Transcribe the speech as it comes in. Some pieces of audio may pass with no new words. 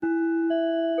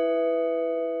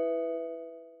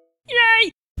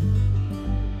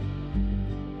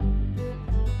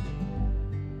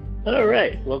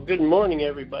right. Well, good morning,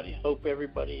 everybody. Hope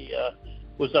everybody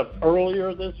was up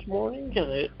earlier this morning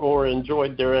or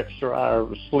enjoyed their extra hour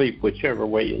of sleep, whichever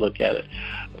way you look at it.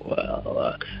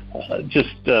 Well,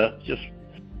 just a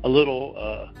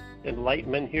little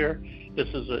enlightenment here. This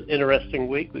is an interesting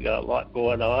week. We got a lot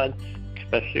going on,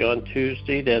 especially on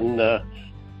Tuesday. Then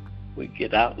we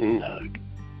get out and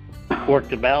work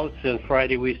the ballots, and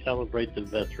Friday we celebrate the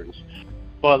veterans.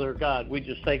 Father God, we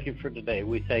just thank you for today.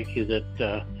 We thank you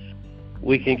that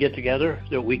we can get together,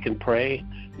 that we can pray,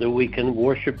 that we can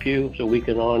worship you, that we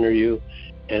can honor you,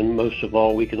 and most of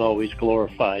all, we can always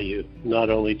glorify you, not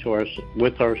only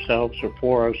with ourselves or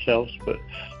for ourselves, but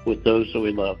with those that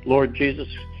we love. Lord Jesus,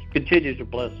 continue to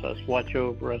bless us, watch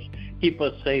over us, keep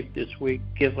us safe this week,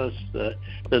 give us the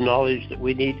knowledge that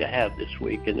we need to have this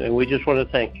week, and we just want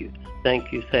to thank you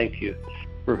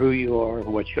for who you are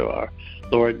and what you are.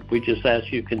 Lord, we just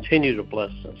ask you continue to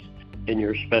bless us in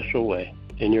your special way,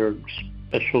 in your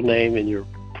special name, in your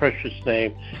precious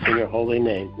name, in your holy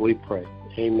name, we pray.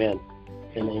 Amen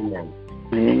and amen.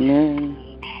 Amen.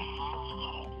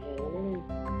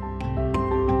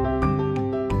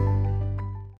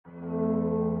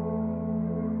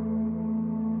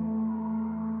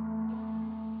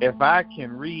 If I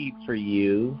can read for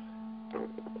you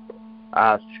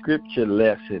our scripture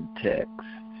lesson text,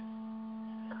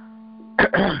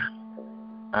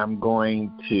 I'm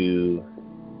going to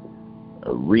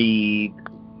read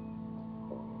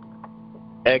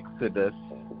Exodus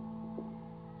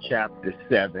chapter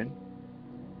 7.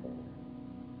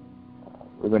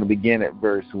 We're going to begin at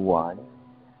verse 1.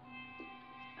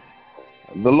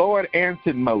 The Lord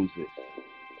answered Moses,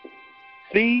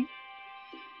 "See,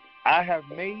 I have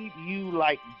made you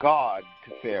like God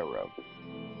to Pharaoh,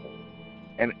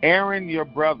 and Aaron your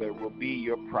brother will be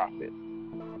your prophet.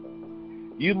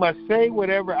 You must say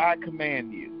whatever I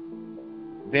command you.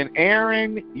 Then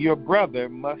Aaron your brother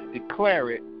must declare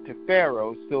it to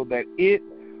Pharaoh so that it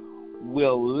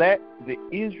will let the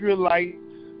Israelites,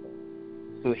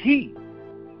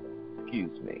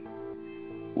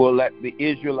 will let the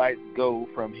Israelites go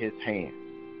from his hand."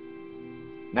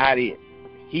 Not it,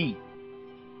 he.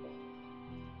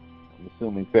 I'm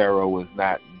assuming Pharaoh was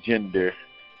not gender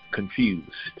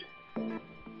confused.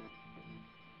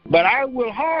 "But I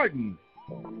will harden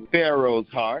Pharaoh's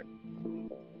heart,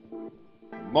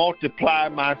 multiply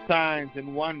my signs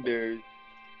and wonders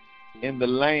in the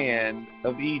land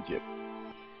of Egypt.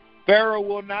 Pharaoh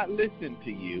will not listen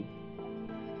to you,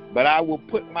 but I will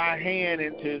put my hand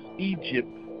into Egypt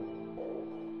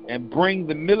and bring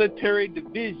the military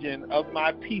division of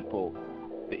my people,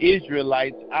 the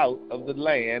Israelites, out of the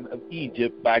land of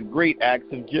Egypt by great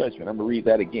acts of judgment." I'm going to read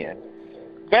that again.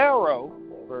 "Pharaoh,"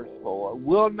 verse 4,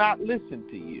 "will not listen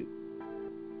to you,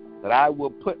 but I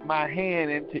will put my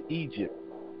hand into Egypt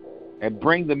and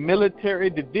bring the military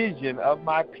division of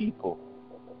my people,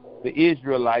 the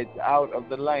Israelites, out of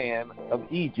the land of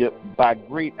Egypt by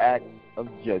great acts of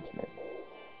judgment.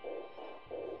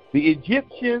 The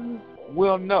Egyptians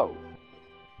will know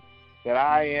that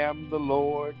I am the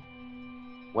Lord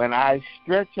when I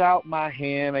stretch out my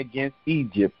hand against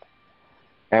Egypt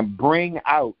and bring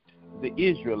out the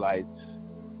Israelites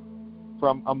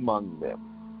from among them."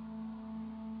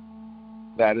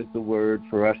 That is the word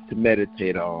for us to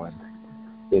meditate on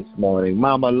this morning.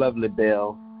 Mama Lovely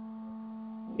Bell,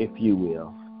 if you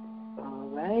will. All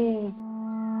right.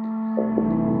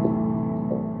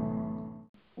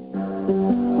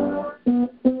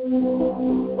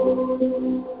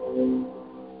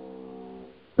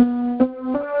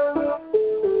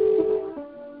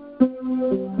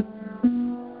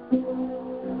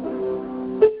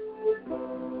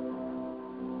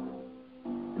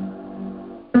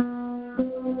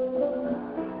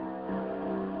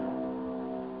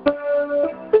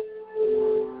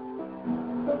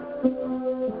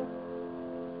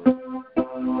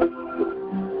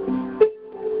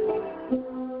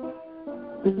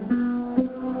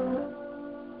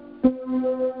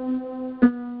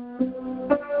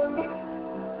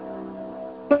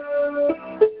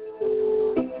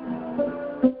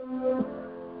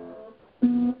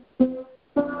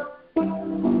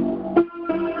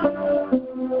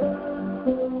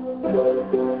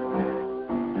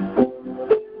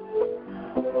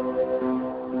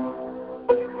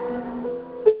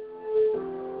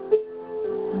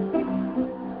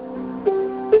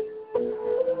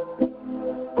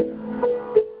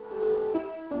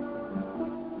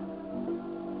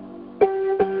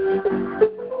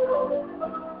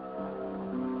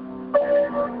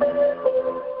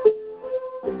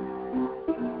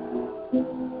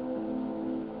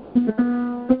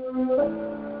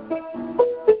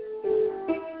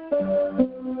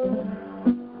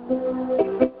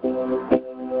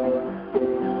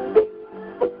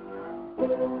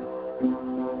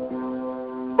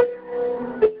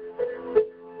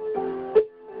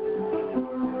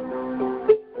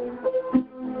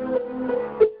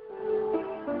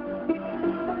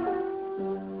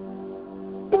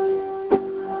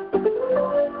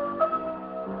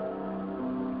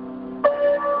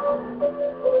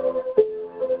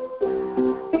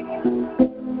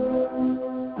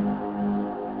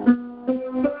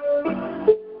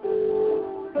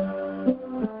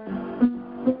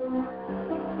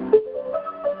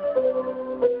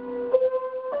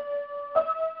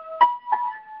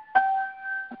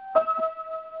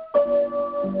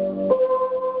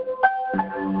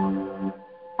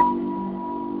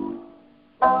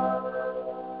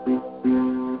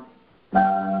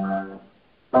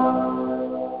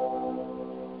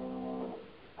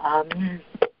 Amen.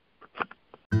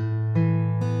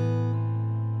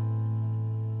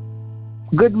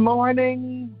 Good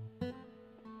morning.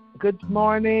 Good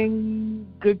morning.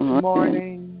 Good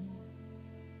morning.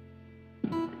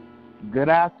 Good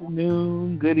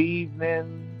afternoon. Good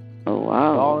evening. Oh,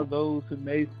 wow. All of those who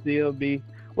may still be,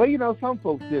 well, you know, some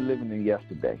folks still living in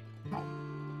yesterday.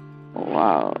 Oh,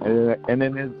 wow. And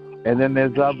then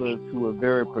there's others who are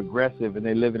very progressive and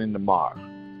they're living in tomorrow.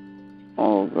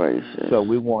 Oh, gracious. So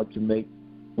we want to make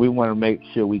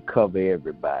sure we cover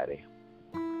everybody.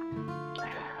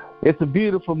 It's a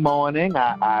beautiful morning.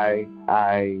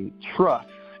 I trust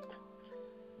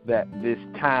that this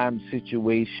time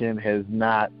situation has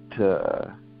not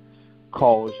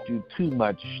caused you too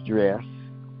much stress.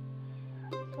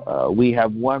 We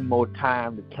have one more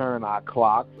time to turn our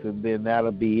clocks, and then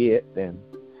that'll be it. And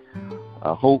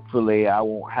hopefully I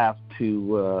won't have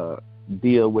to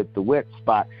deal with the wet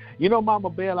spot. You know, Mama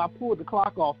Bell, I pulled the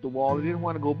clock off the wall. I didn't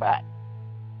want to go back.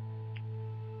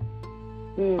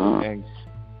 And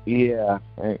yeah,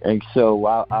 and so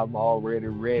I'm already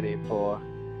ready for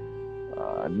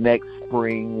next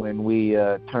spring when we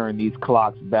turn these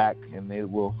clocks back, and they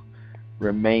will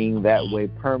remain that way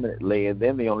permanently. And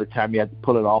then the only time you have to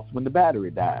pull it off when the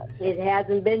battery dies. It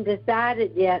hasn't been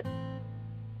decided yet.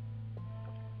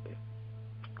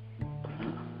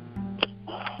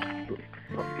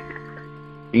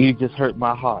 You just hurt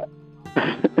my heart.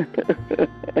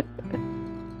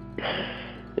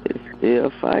 It's still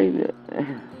fighting it.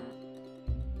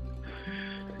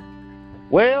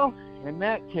 Well, in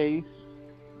that case,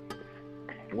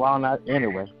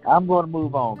 anyway, I'm going to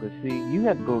move on because, see, you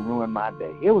had to go ruin my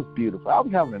day. It was beautiful. I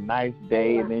was having a nice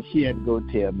day, and then she had to go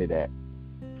tell me that.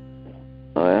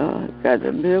 Well, I got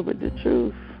to live with the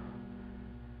truth.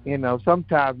 You know,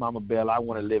 sometimes, Mama Bell, I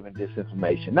want to live in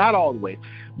disinformation. Not all the way.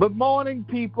 But morning,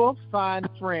 people, fine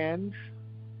friends.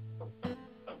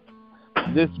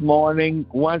 This morning,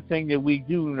 one thing that we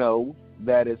do know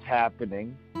that is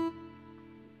happening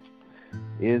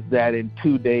is that in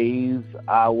 2 days,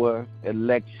 our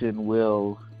election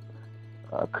will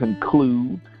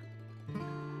conclude.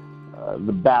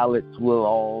 The ballots will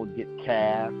all get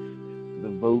cast.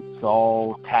 The votes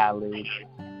all tallied.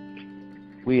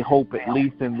 We hope, at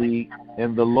least in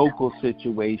the local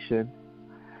situation,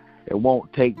 it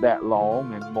won't take that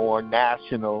long. In more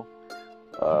national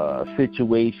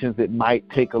situations, it might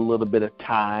take a little bit of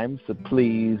time. So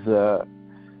please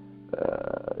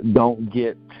don't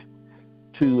get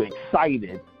too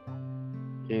excited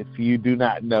if you do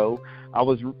not know. I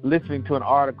was listening to an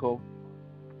article,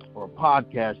 or a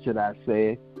podcast, should I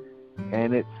say,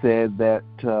 and it said that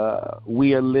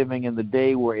we are living in the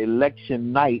day where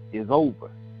election night is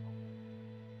over.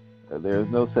 There's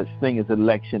no such thing as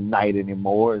election night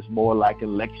anymore. It's more like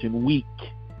election week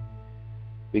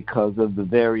because of the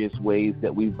various ways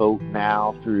that we vote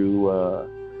now through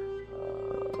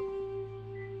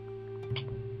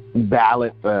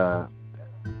ballot.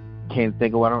 Can't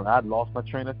think of what I'd lost my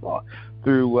train of thought.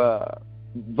 Through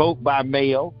vote by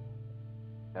mail.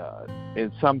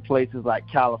 In some places like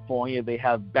California, they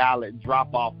have ballot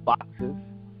drop-off boxes.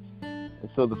 And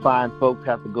so the fine folks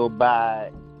have to go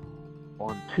by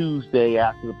on Tuesday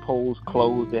after the polls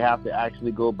close. They have to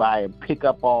actually go by and pick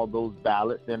up all those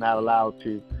ballots. They're not allowed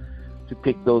to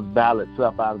pick those ballots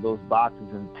up out of those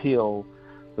boxes until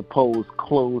the polls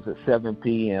close at 7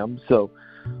 p.m. So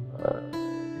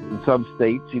in some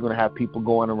states, you're going to have people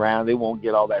going around. They won't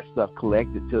get all that stuff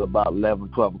collected till about 11,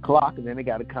 12 o'clock, and then they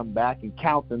got to come back and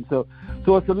count them. So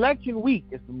it's election week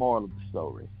is the moral of the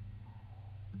story.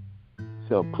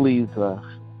 So please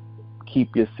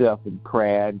keep yourself in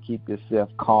prayer and keep yourself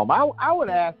calm. I would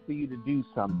ask for you to do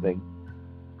something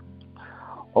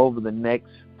over the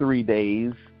next 3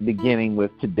 days, beginning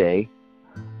with today,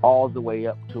 all the way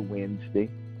up to Wednesday.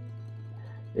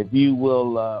 If you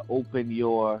will open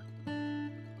your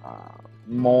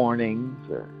mornings,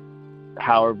 or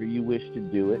however you wish to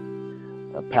do it.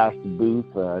 Pastor Booth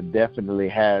definitely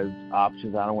has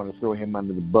options. I don't want to throw him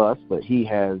under the bus, but he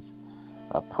has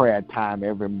a prayer time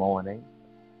every morning.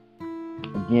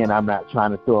 Again, I'm not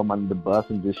trying to throw him under the bus.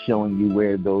 I'm just showing you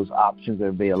where those options are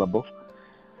available.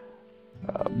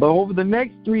 But over the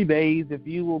next 3 days, if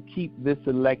you will keep this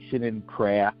election in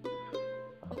prayer,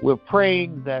 we're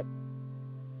praying that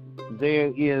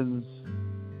there is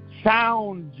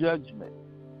sound judgment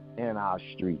in our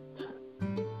streets,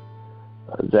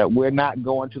 that we're not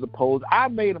going to the polls. I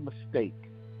made a mistake,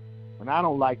 and I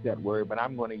don't like that word, but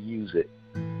I'm going to use it.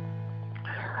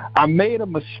 I made a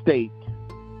mistake,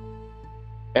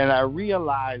 and I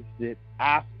realized it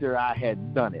after I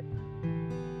had done it.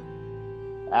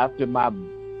 After my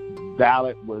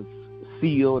ballot was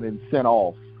sealed and sent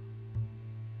off,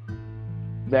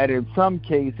 that in some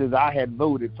cases I had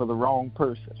voted for the wrong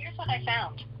person. Here's what I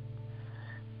found.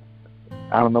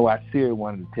 I don't know why Siri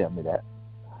wanted to tell me that.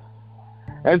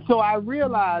 And so I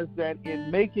realized that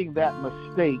in making that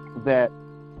mistake that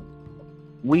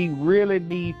we really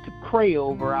need to pray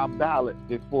over our ballots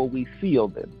before we seal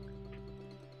them.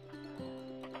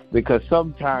 Because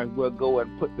sometimes we'll go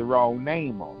and put the wrong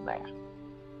name on that,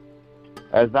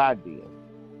 as I did.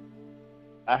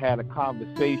 I had a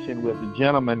conversation with a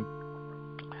gentleman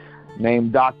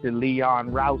named Dr.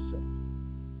 Leon Rouser.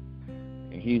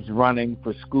 He's running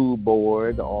for school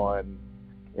board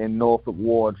in Norfolk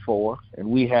Ward 4, and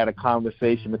we had a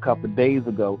conversation a couple of days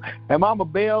ago. And Mama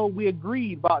Bell, we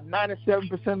agreed about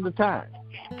 97% of the time.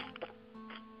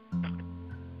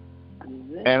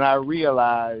 And I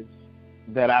realized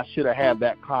that I should have had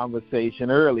that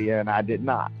conversation earlier, and I did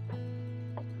not.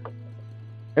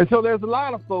 And so there's a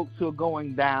lot of folks who are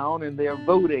going down, and they're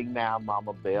voting now,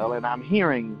 Mama Bell, and I'm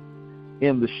hearing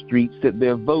in the streets that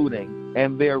they're voting,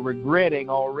 and they're regretting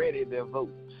already their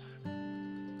votes.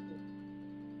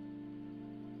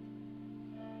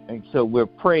 And so we're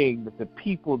praying that the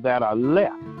people that are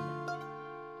left,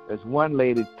 as one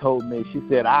lady told me, she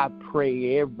said, I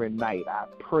pray every night,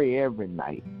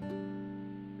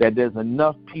 that there's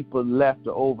enough people left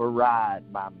to override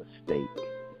my mistake.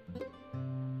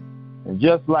 And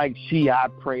just like I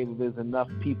pray that there's enough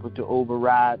people to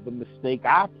override the mistake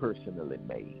I personally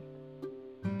made.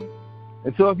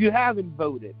 And so if you haven't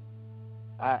voted,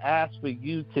 I ask for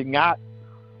you to not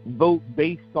vote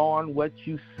based on what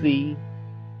you see,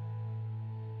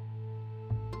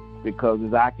 because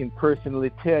as I can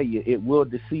personally tell you, it will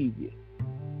deceive you.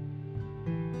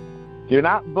 Do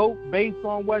not vote based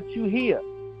on what you hear,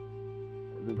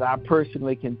 as I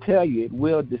personally can tell you, it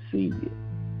will deceive you.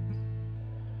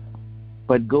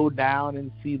 But go down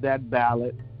and see that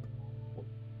ballot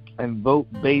and vote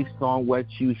based on what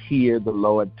you hear the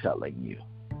Lord telling you.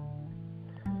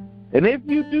 And if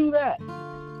you do that,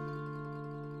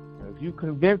 if you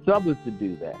convince others to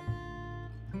do that,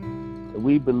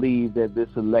 we believe that this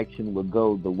election will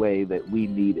go the way that we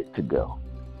need it to go.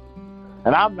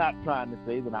 And I'm not trying to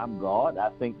say that I'm God. I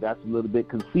think that's a little bit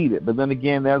conceited. But then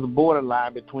again, there's a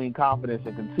borderline between confidence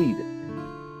and conceited.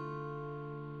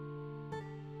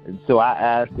 And so I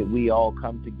ask that we all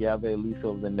come together at least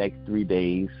over the next 3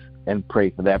 days and pray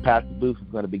for that. Pastor Booth is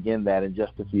going to begin that in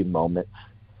just a few moments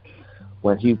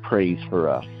when he prays for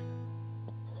us.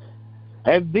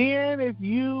 And then if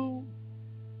you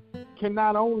can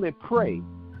not only pray,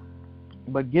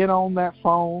 but get on that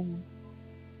phone,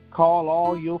 call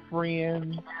all your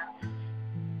friends,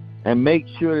 and make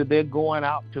sure that they're going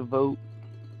out to vote.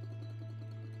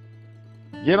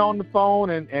 Get on the phone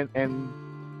and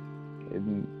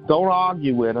don't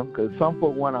argue with them, because some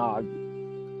folk want to argue.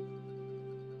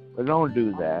 But don't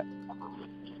do that.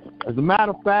 As a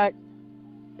matter of fact,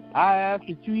 I ask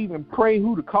that you even pray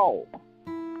who to call.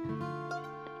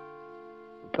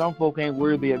 Some folk ain't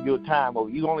worthy of your time.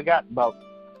 You only got about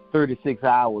 36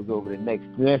 hours over the next.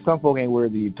 Some folk ain't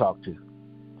worthy you talk to.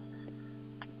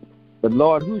 But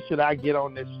Lord, who should I get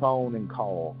on this phone and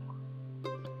call?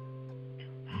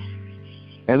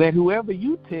 And then whoever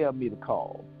you tell me to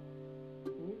call,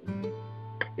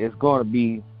 it's going to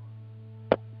be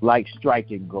like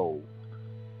striking gold.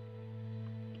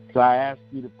 So I ask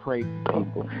you to pray for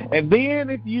people. And then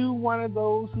if you one of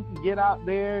those who can get out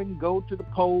there and go to the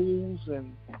polls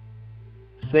and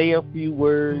say a few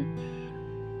words,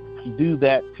 do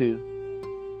that too.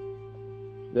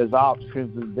 There's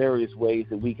options in various ways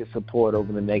that we can support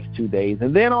over the next 2 days.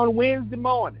 And then on Wednesday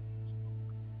morning,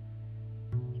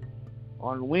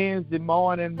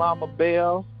 Mama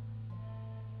Bell,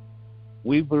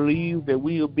 we believe that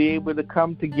we will be able to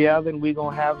come together and we're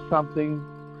going to have something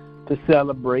to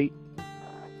celebrate.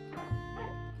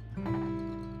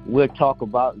 We'll talk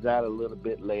about that a little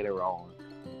bit later on.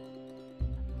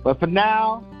 But for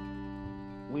now,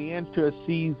 we enter a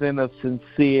season of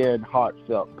sincere and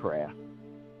heartfelt prayer.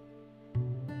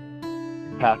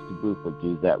 Pastor Booth will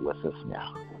do that with us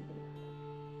now.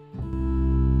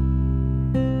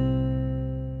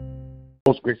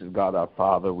 Most gracious God, our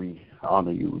Father, we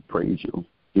honor you, we praise you,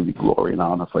 give you glory and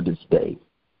honor for this day.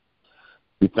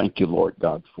 We thank you, Lord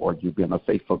God, for you being a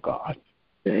faithful God.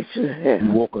 Yes,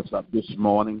 you woke us up this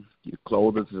morning, you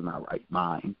clothed us in our right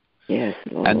mind, yes,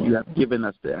 Lord. And you have given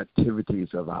us the activities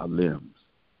of our limbs.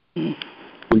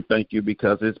 We thank you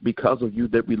because it's because of you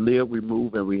that we live, we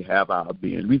move, and we have our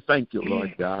being. We thank you,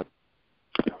 Lord God,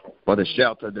 for the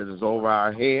shelter that is over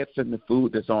our heads and the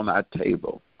food that's on our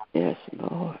table. Yes,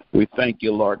 Lord. We thank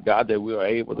you, Lord God, that we are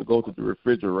able to go to the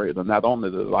refrigerator. Not only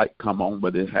the light come on,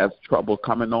 but it has trouble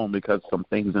coming on because some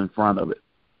things in front of it.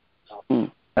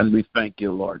 And we thank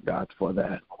you, Lord God, for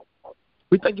that.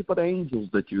 We thank you for the angels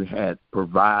that you had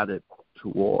provided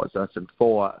towards us and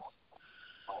for us,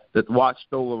 that watched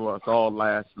over us all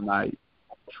last night.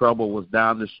 Trouble was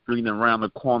down the street and around the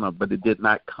corner, but it did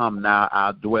not come nigh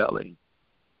our dwelling.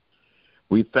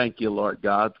 We thank you, Lord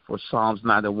God, for Psalms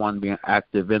 91 being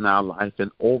active in our life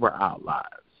and over our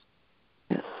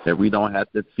lives, that we don't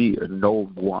have to fear no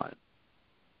one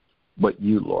but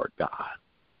you, Lord God.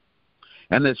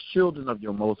 And as children of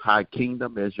your most high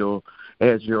kingdom, as your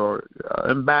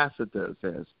ambassadors,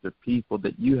 as the people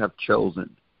that you have chosen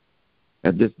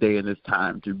at this day and this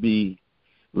time to be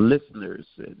listeners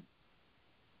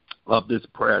of this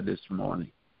prayer this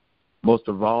morning. Most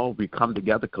of all, we come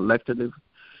together collectively,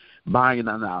 buying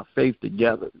on our faith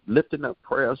together, lifting up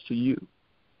prayers to you,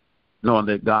 knowing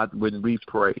that, God, when we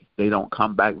pray, they don't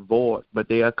come back void, but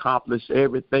they accomplish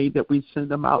everything that we send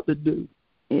them out to do.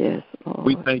 Yes, Lord.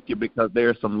 We thank you because there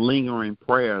are some lingering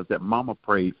prayers that Mama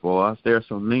prayed for us. There are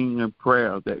some lingering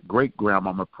prayers that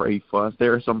great-grandmama prayed for us.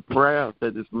 There are some prayers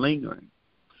that is lingering.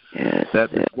 Yes,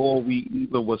 that before we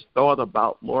even was thought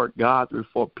about, Lord God,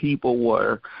 before people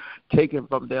were taken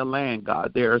from their land,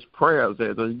 God, there's prayers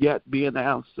that are yet being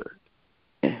answered.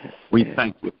 Yes, we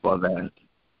thank you for that.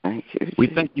 Thank you. We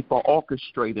thank you for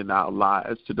orchestrating our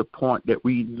lives to the point that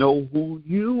we know who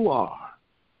you are.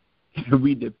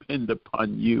 We depend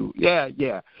upon you. Yeah.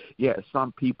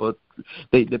 Some people,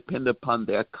 they depend upon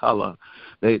their color.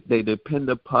 They depend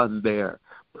upon their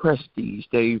prestige.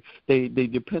 They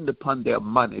depend upon their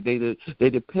money. They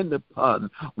depend upon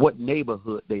what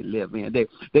neighborhood they live in.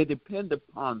 They depend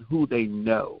upon who they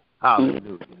know.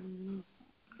 Hallelujah.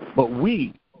 But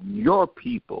we, your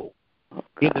people,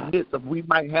 in the midst of, we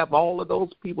might have all of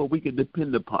those people we can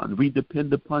depend upon. We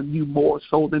depend upon you more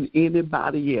so than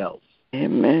anybody else.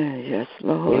 Amen. Yes,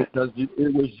 Lord. Because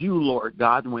it was you, Lord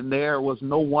God, when there was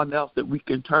no one else that we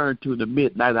can turn to in the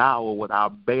midnight hour with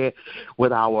our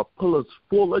pillows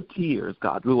full of tears,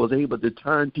 God. We was able to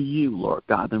turn to you, Lord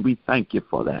God, and we thank you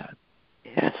for that.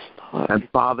 Yes, Lord. And,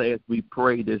 Father, as we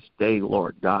pray this day,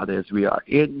 Lord God, as we are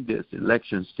in this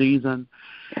election season,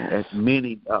 as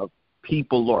many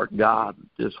people, Lord God,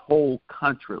 this whole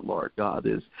country, Lord God,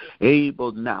 is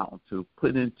able now to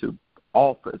put into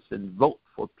office and vote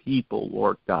for people,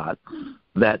 Lord God,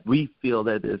 that we feel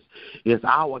that is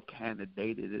our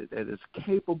candidate, that is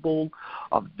capable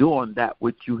of doing that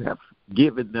which you have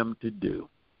given them to do.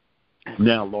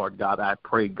 Now, Lord God, I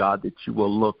pray, God, that you will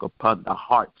look upon the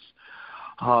hearts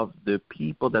of the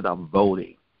people that are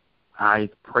voting. I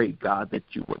pray, God, that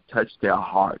you will touch their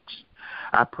hearts.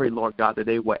 I pray, Lord God, that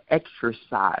they will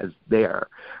exercise their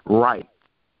right.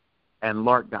 And,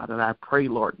 Lord God, and I pray,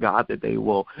 Lord God, that they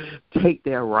will take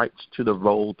their rights to the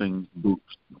voting booths.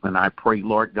 And I pray,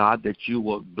 Lord God, that you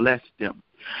will bless them.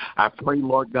 I pray,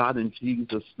 Lord God, in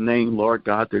Jesus' name, Lord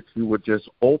God, that you would just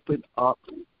open up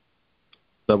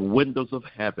the windows of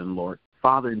heaven, Lord.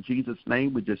 Father, in Jesus'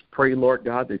 name, we just pray, Lord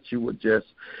God, that you would just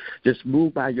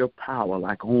move by your power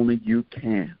like only you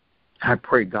can. I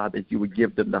pray, God, that you would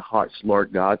give them the hearts,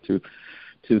 Lord God, to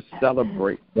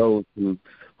celebrate those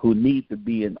who need to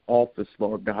be in office,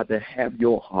 Lord God, that have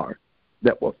your heart,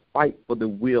 that will fight for the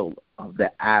will of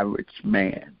the average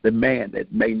man, the man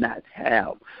that may not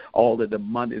have all of the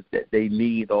monies that they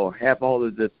need or have all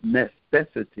of the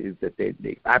necessities that they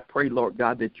need. I pray, Lord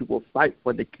God, that you will fight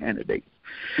for the candidates,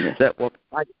 that will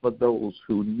fight for those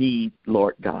who need,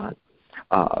 Lord God,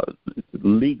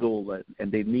 legal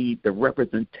and they need the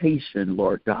representation,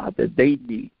 Lord God, that they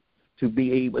need to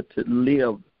be able to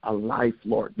live a life,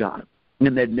 Lord God,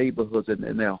 in their neighborhoods and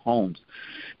in their homes.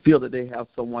 Feel that they have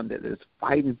someone that is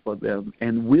fighting for them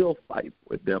and will fight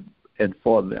with them and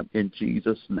for them in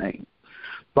Jesus' name.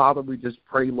 Father, we just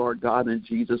pray, Lord God, in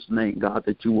Jesus' name, God,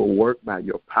 that you will work by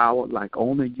your power like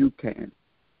only you can.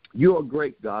 You are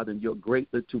great, God, and you're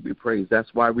greatly to be praised. That's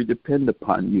why we depend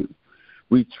upon you.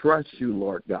 We trust you,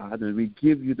 Lord God, and we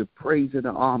give you the praise and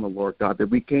the honor, Lord God, that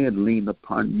we can lean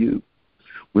upon you.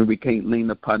 When we can't lean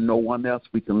upon no one else,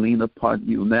 we can lean upon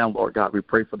you. Now, Lord God, we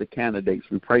pray for the candidates.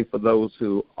 We pray for those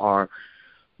who are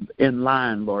in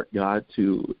line, Lord God,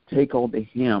 to take on the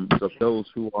hymns of those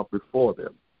who are before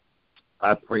them.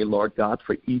 I pray, Lord God,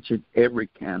 for each and every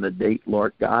candidate,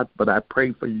 Lord God, but I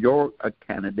pray for your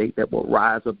candidate that will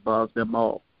rise above them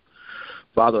all.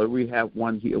 Father, we have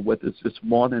one here with us this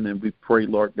morning, and we pray,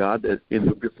 Lord God, that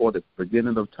before the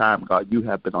beginning of time, God, you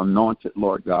have been anointed,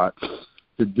 Lord God,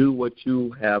 to do what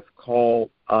you have called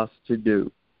us to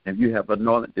do. And you have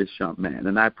anointed this young man.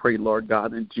 And I pray, Lord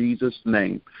God, in Jesus'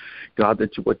 name, God,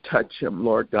 that you would touch him,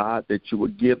 Lord God, that you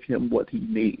would give him what he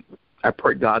needs. I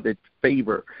pray, God, that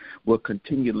favor will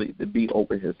continually to be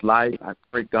over his life. I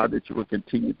pray, God, that you will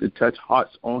continue to touch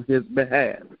hearts on his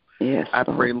behalf. Yes, I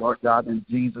pray, Lord God, in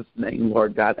Jesus' name,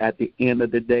 Lord God, at the end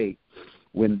of the day,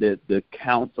 when the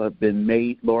counts have been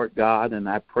made, Lord God, and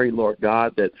I pray, Lord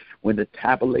God, that when the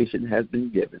tabulation has been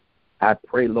given, I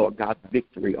pray, Lord God,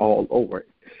 victory all over it.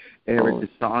 Eric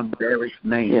Deshaun Barrett's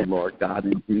name, yes. Lord God,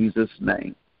 in Jesus'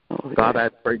 name. God, I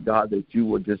pray, God, that you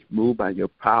will just move by your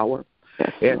power.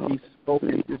 As he spoke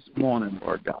this morning,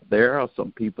 Lord God, there are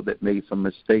some people that made some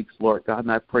mistakes, Lord God,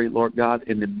 and I pray, Lord God,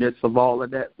 in the midst of all of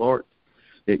that, Lord,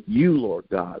 that you, Lord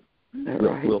God,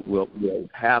 will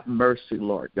have mercy,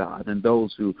 Lord God, and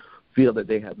those who feel that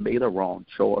they have made a wrong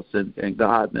choice. And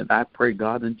God, and I pray,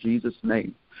 God, in Jesus'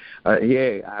 name,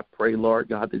 I pray, Lord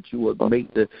God, that you will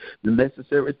make the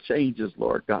necessary changes,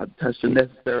 Lord God, touch the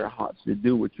necessary hearts to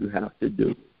do what you have to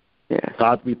do. Yes.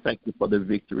 God, we thank you for the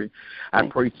victory. I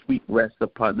pray sweet rest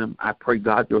upon him. I pray,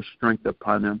 God, your strength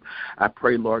upon him. I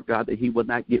pray, Lord God, that he will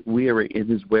not get weary in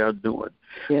his well-doing.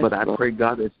 Yes, but I pray,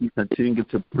 God, as he continues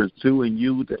to pursue in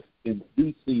you that in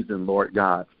due season, Lord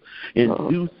God, in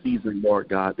due season, Lord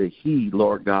God, that he,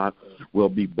 Lord God, will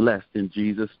be blessed in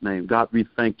Jesus' name. God, we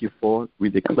thank you for it. We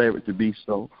declare it to be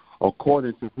so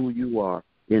according to who you are.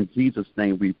 In Jesus'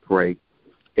 name we pray.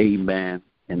 Amen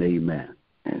and amen.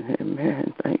 And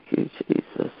amen. Thank you,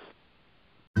 Jesus.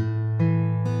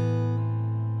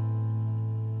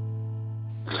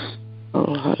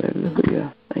 Oh,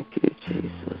 hallelujah. Thank you,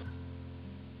 Jesus.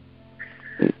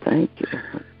 We thank you.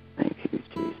 Thank you,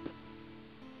 Jesus.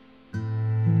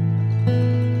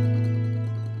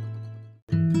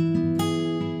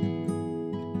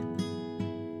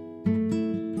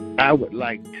 I would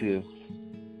like to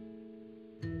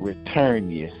return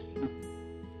you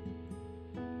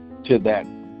to that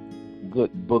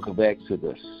good book of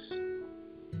Exodus.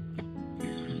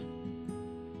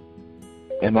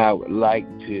 And I would like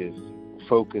to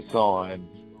focus on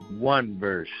one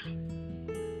verse.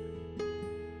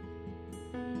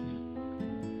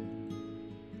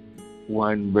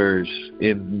 One verse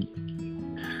in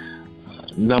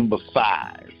number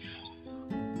 5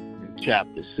 in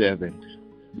chapter 7.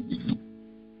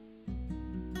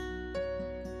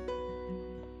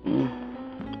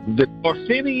 The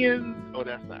Orphanians, oh,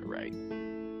 that's not right.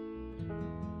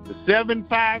 The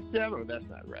 757, oh, that's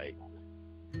not right.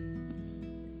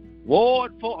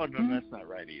 Ward 4, oh, no, that's not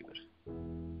right either.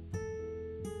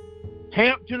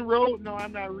 Hampton Road, no,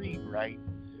 I'm not reading right.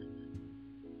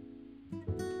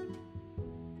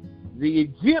 The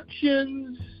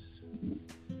Egyptians,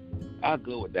 I'll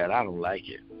go with that. I don't like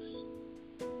it.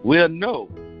 Will know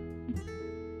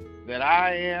that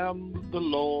I am the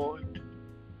Lord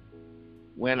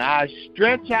when I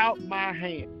stretch out my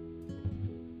hand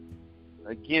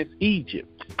against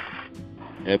Egypt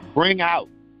and bring out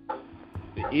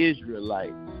the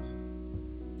Israelites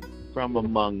from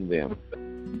among them.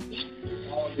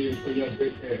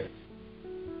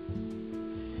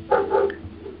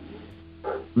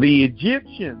 The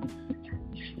Egyptians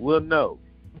will know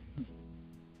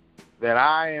that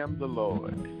I am the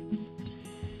Lord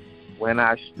when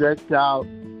I stretch out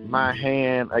my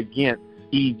hand against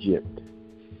Egypt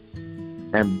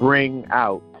and bring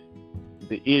out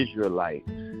the Israelites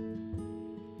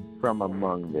from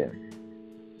among them.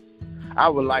 I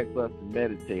would like for us to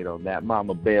meditate on that.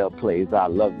 Mama Bell plays I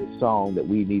Love the song that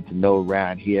we need to know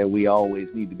around here. We always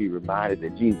need to be reminded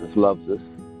that Jesus loves us.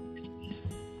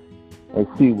 And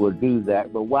she will do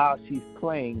that. But while she's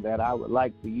playing that, I would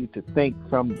like for you to think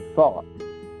from the thought.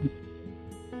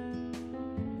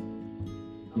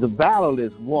 The battle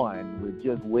is won. We're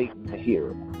just waiting to hear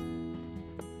it.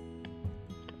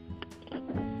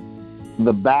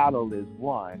 The battle is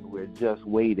won. We're just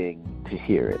waiting to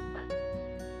hear it.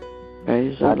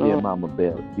 Praise I the hear Lord. Mama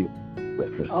Bell.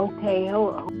 Okay,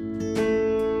 hold on.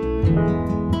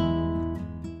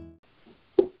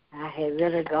 I had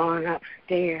really gone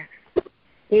upstairs.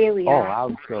 Here we are. Oh,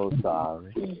 I'm so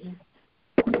sorry.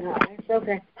 Mm-hmm. No, it's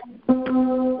okay.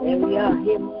 There we are.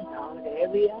 Here we are. There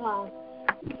we are.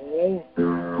 Yeah.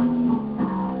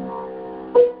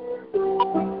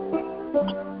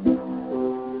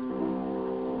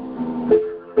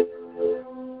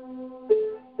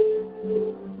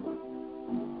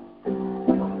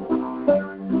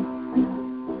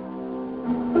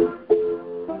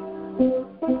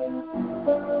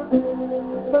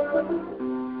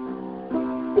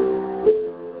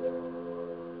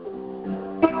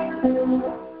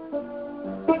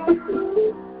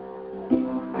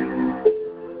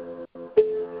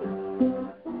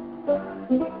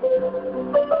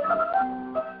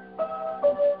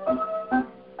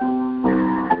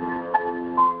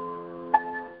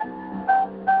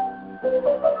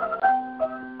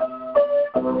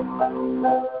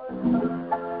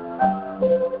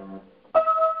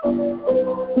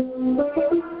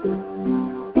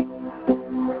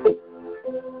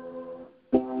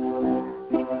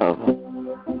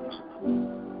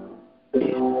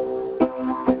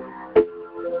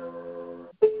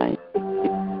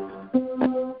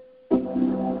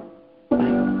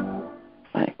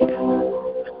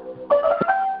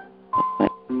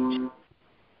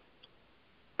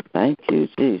 Thank you,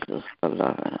 Jesus, for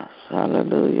loving us.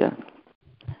 Hallelujah.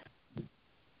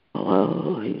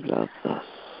 Oh, he loves us.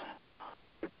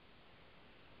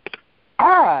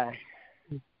 I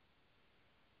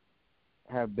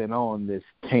have been on this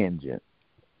tangent.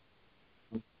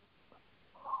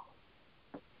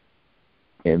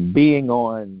 And being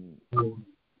on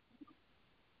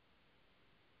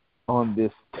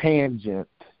this tangent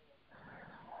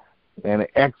and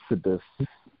Exodus,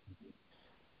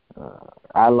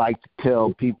 I like to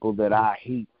tell people that I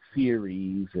hate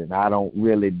series and I don't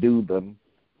really do them.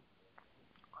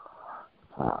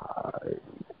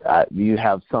 You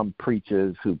have some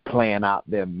preachers who plan out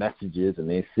their messages and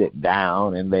they sit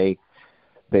down and they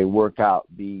work out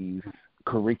these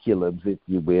curriculums, if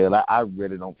you will. I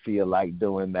really don't feel like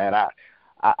doing that.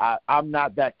 I'm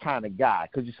not that kind of guy.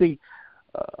 Because, you see,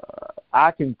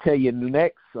 I can tell you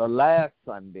last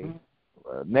Sunday,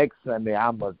 next Sunday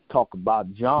I'm going to talk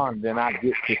about John. Then I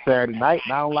get to Saturday night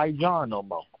and I don't like John no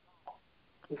more.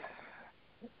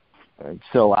 And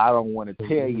so I don't want to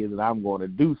tell you that I'm going to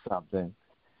do something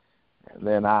and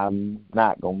then I'm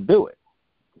not going to do it.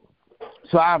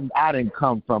 So I didn't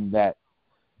come from that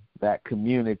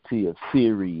community of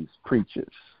series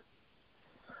preachers.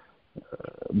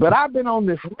 But I've been on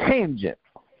this tangent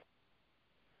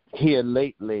here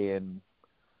lately in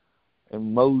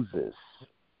Moses.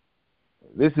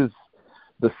 This is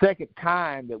the second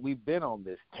time that we've been on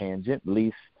this tangent, at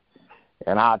least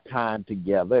in our time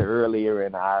together. Earlier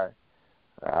in our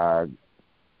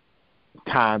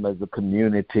time as a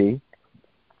community,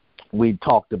 we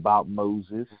talked about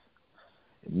Moses.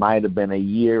 It might have been a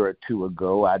year or two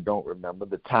ago. I don't remember.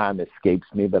 The time escapes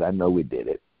me, but I know we did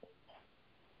it.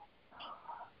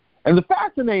 And the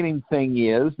fascinating thing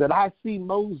is that I see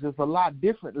Moses a lot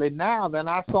differently now than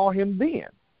I saw him then.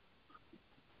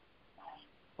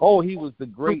 Oh, he was the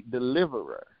great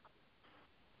deliverer.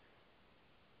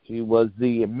 He was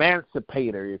the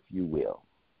emancipator, if you will.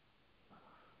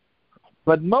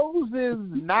 But Moses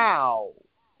now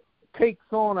takes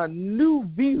on a new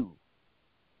view.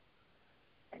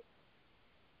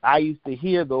 I used to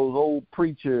hear those old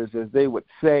preachers, as they would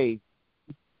say,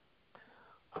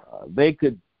 they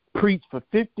could preach for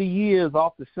 50 years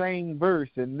off the same verse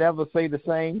and never say the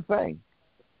same thing.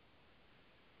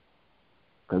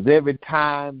 Because every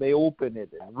time they open it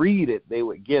and read it, they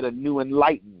would get a new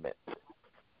enlightenment.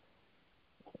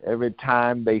 Every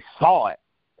time they saw it,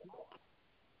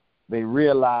 they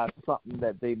realized something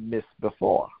that they missed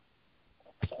before.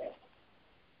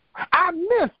 I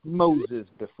missed Moses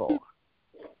before.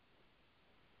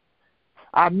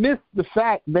 I missed the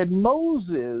fact that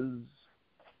Moses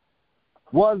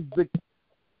was the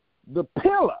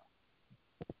pillar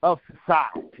of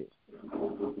society.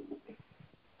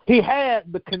 He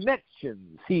had the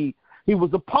connections. He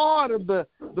was a part of the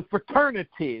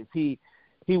fraternities. He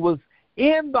was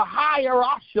in the higher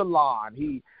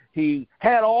echelon. He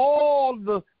had all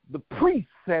the priests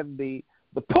and the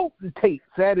potentates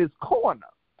at his corner.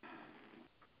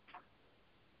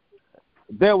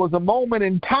 There was a moment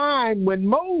in time when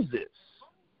Moses'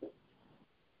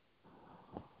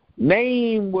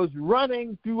 name was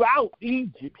running throughout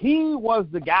Egypt. He was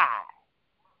the guy.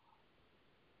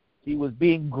 He was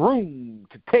being groomed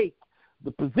to take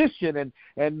the position.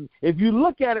 And if you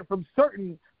look at it from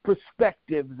certain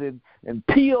perspectives and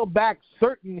peel back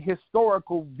certain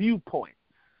historical viewpoints,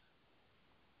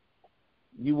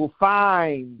 you will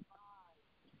find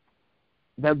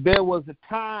that there was a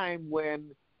time when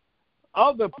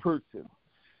other persons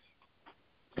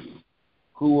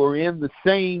who were in the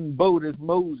same boat as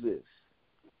Moses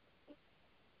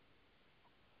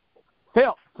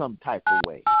felt some type of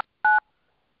way.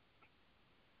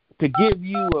 To give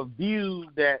you a view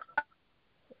that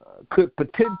could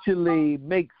potentially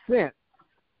make sense,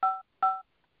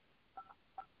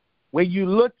 when you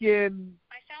look in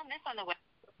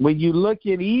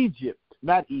Egypt,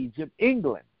 not Egypt,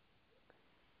 England.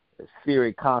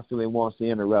 Siri constantly wants to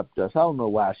interrupt us. I don't know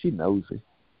why. She knows it.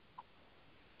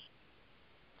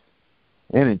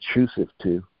 And intrusive,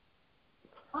 too.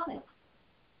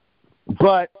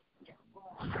 But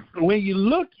when you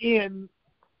look in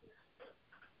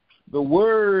the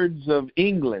words of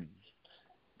England,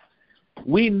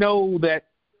 we know that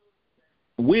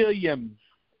William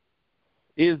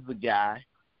is the guy.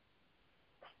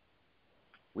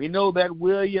 We know that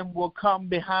William will come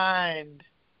behind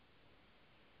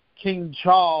King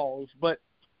Charles, but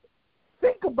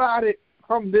think about it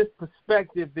from this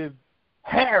perspective. If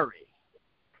Harry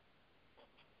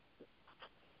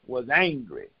was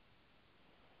angry,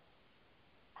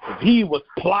 if he was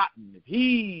plotting, if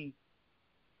he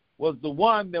was the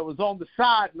one that was on the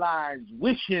sidelines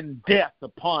wishing death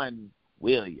upon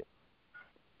William,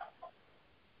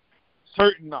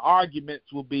 certain arguments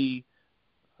will be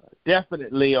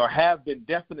definitely or have been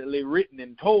definitely written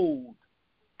and told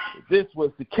that this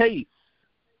was the case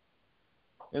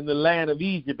in the land of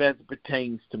Egypt as it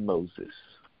pertains to Moses.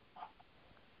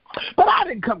 But I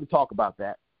didn't come to talk about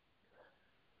that.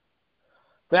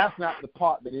 That's not the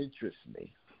part that interests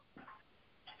me.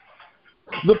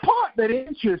 The part that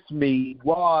interests me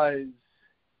was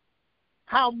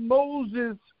how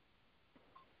Moses,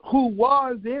 who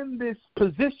was in this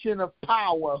position of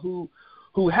power, who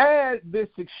had this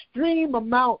extreme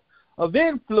amount of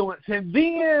influence, and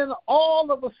then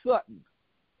all of a sudden,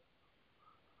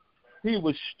 he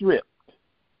was stripped.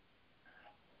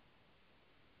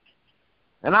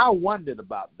 And I wondered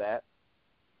about that.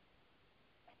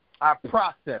 I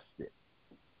processed it.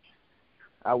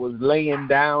 I was laying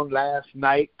down last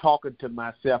night talking to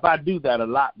myself. I do that a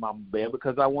lot, Mama Bear,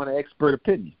 because I want an expert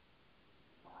opinion.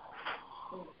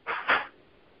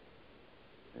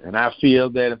 And I feel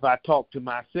that if I talk to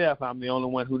myself, I'm the only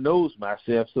one who knows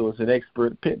myself, so it's an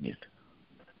expert opinion.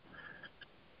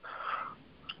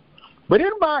 But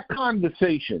in my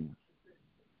conversation,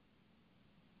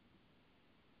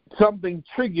 something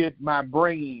triggered my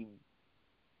brain.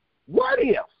 What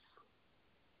if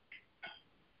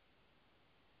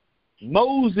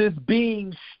Moses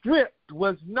being stripped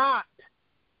was not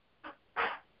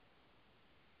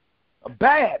a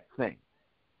bad thing?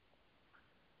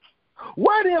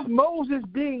 What if Moses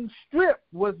being stripped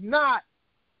was not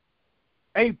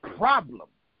a problem?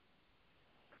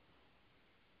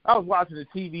 I was watching a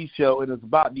TV show, and it was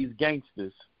about these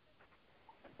gangsters.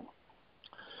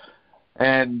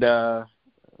 And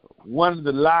one of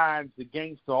the lines the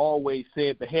gangster always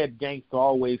said, the head gangster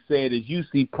always said, is, "You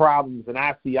see problems and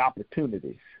I see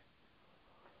opportunities."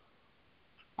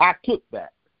 I took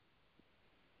that.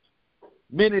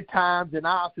 Many times in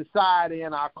our society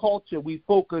and our culture, we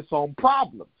focus on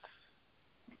problems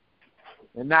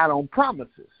and not on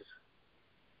promises.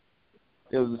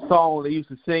 There was a song they used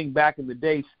to sing back in the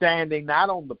day, standing not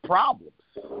on the problems,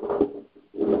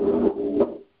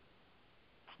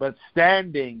 but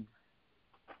standing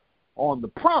on the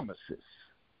promises.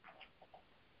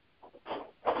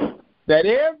 That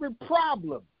every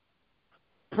problem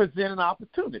presents an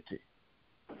opportunity.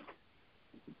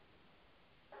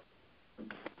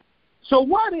 So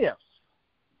what if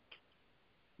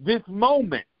this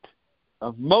moment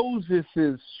of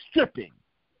Moses' stripping,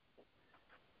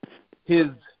 his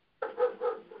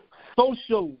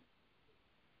social,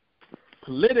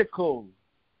 political,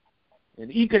 and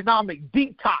economic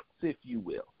detox, if you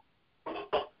will,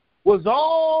 was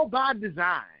all by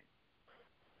design?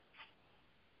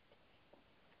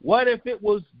 What if it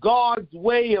was God's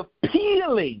way of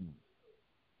peeling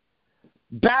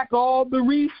back all the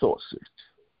resources?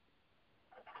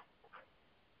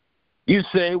 You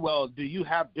say, well, do you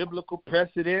have biblical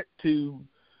precedent to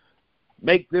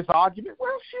make this argument?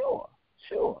 Well,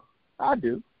 sure, I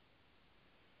do.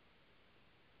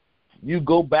 You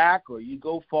go back or you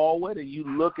go forward and you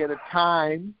look at a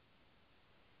time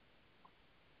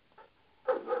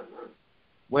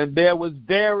when there was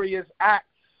various acts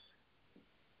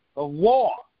of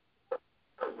war.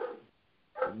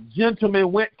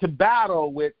 Gentlemen went to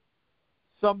battle with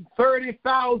some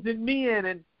 30,000 men,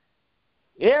 and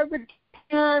every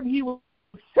time he was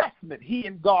assessment, he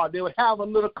and God, they would have a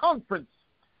little conference,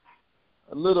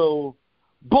 a little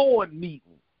board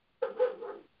meeting,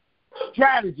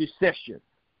 strategy session.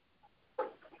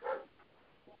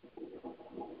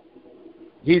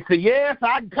 He said, yes,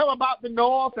 I can come about the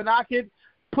north and I can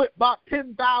put about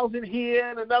 10,000 here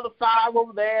and another 5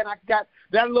 over there, and I got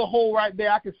that little hole right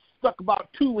there. I can stuck about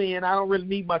 2 in. I don't really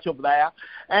need much over there.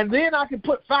 And then I can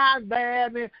put 5 there,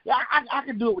 and then I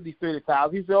can do it with these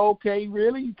 30,000. He said, okay,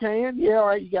 really? You can? Yeah, all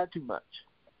right, you got too much.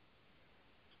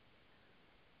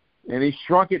 And he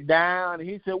shrunk it down, and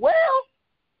he said, well,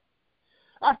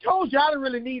 I told you I didn't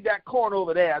really need that corner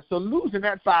over there, so losing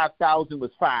that 5,000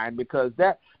 was fine because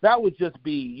that would just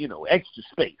be, extra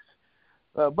space.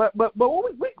 But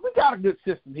we got a good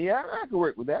system here. I can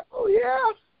work with that. Oh,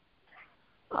 yeah?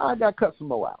 I got to cut some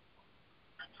more out.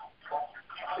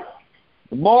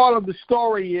 The moral of the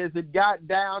story is it got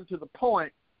down to the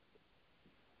point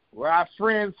where our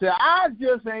friends say, I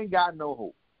just ain't got no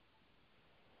hope.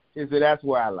 He said, that's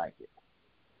where I like it.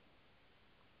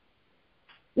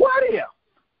 What if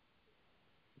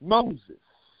Moses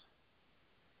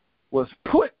was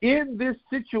put in this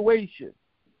situation,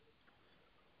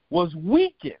 was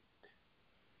weakened,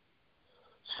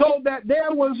 so that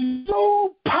there was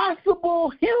no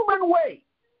possible human way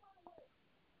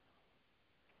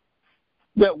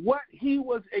that what he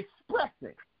was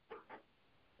expressing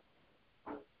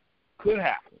could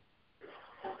happen?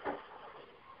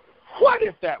 What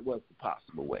if that was the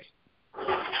possible way?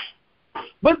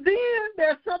 But then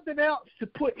there's something else to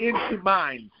put into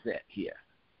mindset here.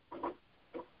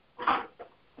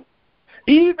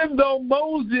 Even though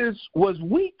Moses was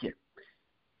weakened,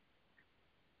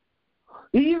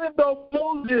 even though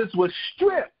Moses was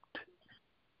stripped,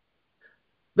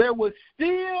 there was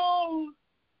still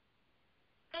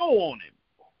no on him.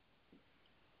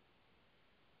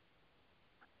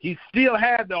 He still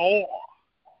had the awe,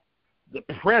 the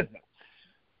presence.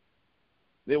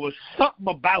 There was something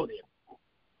about him.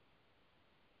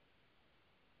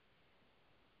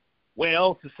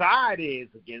 Well, society is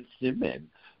against him, and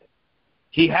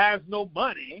he has no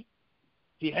money.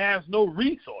 He has no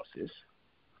resources.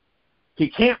 He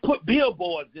can't put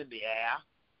billboards in the air.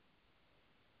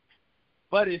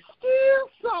 But it's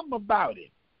still something about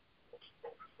him.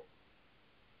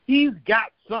 He's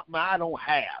got something I don't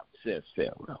have, says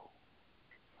Pharaoh.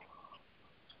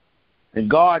 And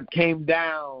God came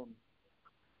down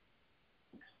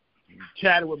and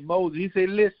chatted with Moses. He said,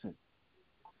 listen,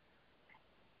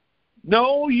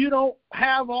 no, you don't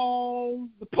have all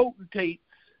the potentates,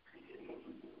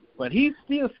 but he's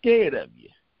still scared of you.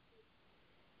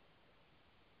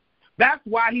 That's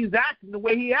why he's acting the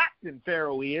way he acting,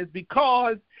 Pharaoh is,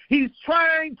 because he's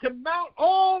trying to mount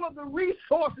all of the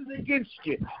resources against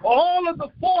you, all of the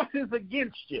forces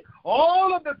against you,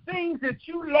 all of the things that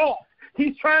you lost.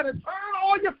 He's trying to turn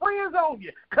all your friends on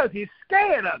you because he's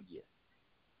scared of you.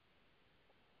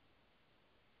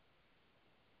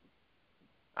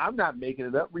 I'm not making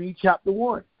it up. Read chapter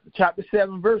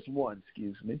 7, verse 1,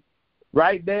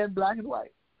 right there in black and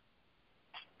white.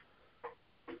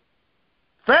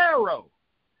 Pharaoh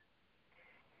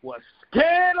was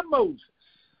scared of Moses.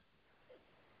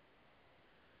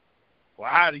 Well,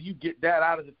 how do you get that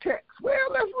out of the text? Well,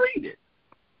 let's read it.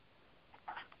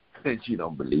 Since you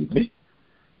don't believe me.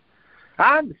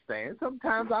 I understand.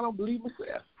 Sometimes I don't believe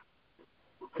myself.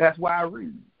 That's why I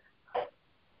read.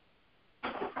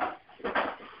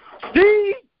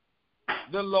 See,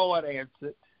 the Lord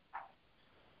answered,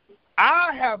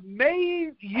 I have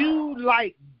made you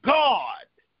like God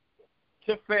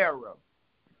to Pharaoh.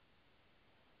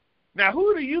 Now,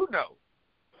 who do you know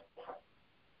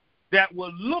that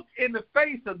will look in the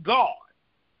face of God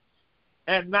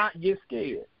and not get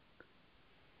scared?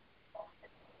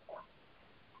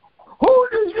 Who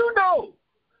do you know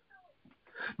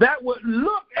that would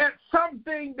look at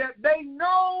something that they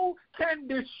know can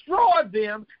destroy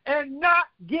them and not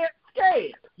get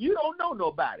scared? You don't know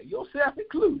nobody, yourself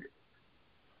included.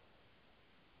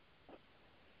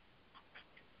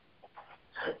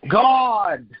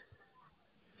 God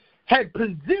had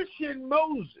positioned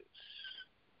Moses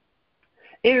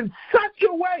in such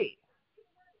a way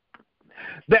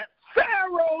that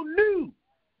Pharaoh knew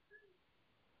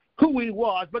who he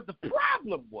was, but the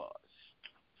problem was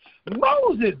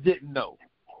Moses didn't know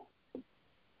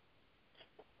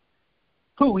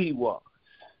who he was.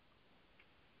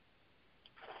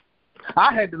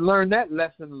 I had to learn that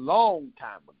lesson a long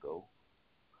time ago,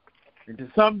 and to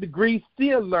some degree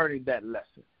still learning that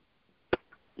lesson.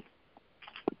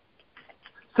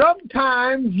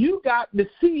 Sometimes you got to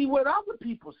see what other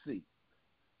people see.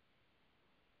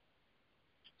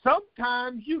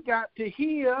 Sometimes you got to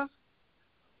hear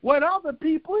what other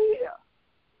people hear.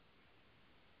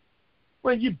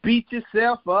 When you beat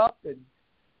yourself up and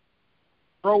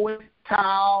throw in a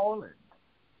towel and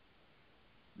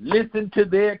listen to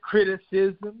their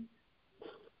criticism.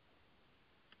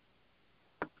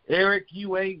 Eric,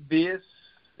 you ain't this.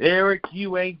 Eric,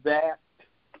 you ain't that.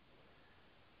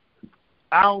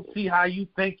 I don't see how you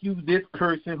think you this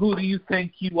person. Who do you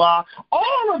think you are?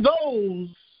 All of those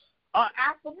are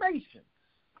affirmations.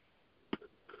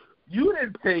 You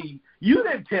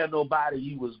didn't tell nobody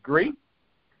you was great,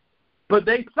 but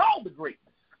they saw the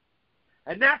greatness.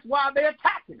 And that's why they're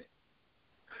attacking it.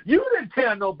 You didn't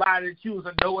tell nobody that you was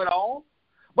a know-it-all,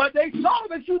 but they saw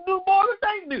that you knew more than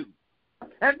they knew.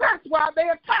 And that's why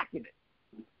they're attacking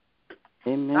it.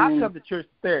 Amen. I come to church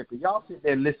therapy. Y'all sit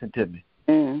there and listen to me.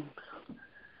 Amen.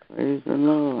 Praise the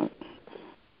Lord.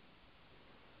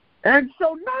 And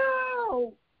so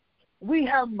now we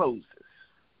have Moses.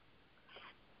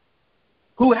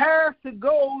 who has to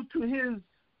go to his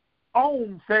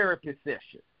own therapy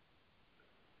session.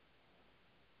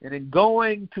 And in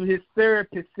going to his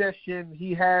therapy session,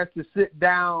 he has to sit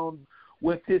down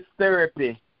with his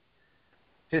therapist,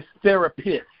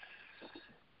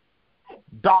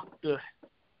 Dr.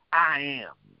 I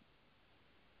Am.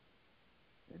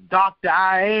 And Dr.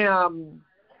 I Am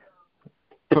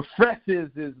professes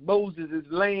as Moses is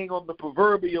laying on the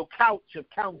proverbial couch of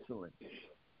counseling.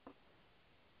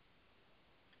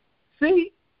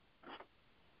 See?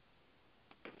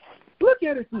 Look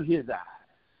at it through his eyes.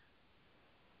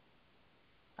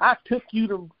 I took you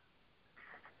to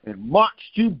and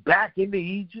marched you back into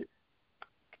Egypt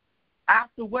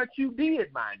after what you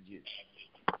did, mind you.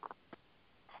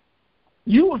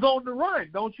 You was on the run,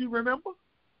 don't you remember?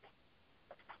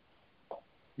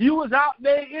 You was out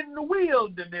there in the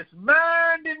wilderness,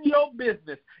 minding your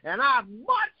business, and I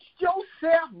marched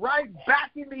yourself right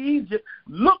back into Egypt.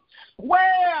 Looked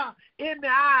square in the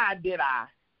eye, did I?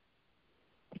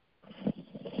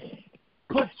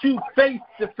 Put you face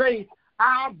to face,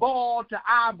 eyeball to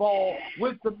eyeball,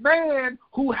 with the man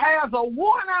who has a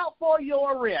warrant out for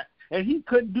your arrest, and he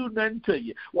couldn't do nothing to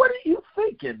you. What are you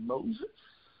thinking, Moses?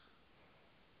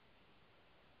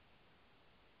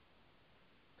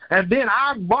 And then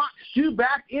I marched you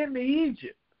back into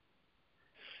Egypt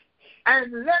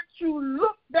and let you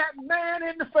look that man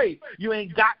in the face. You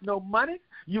ain't got no money.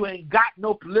 You ain't got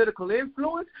no political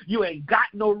influence. You ain't got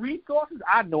no resources.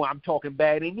 I know I'm talking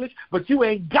bad English, but you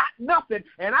ain't got nothing.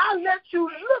 And I let you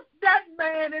look that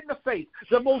man in the face,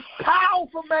 the most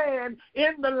powerful man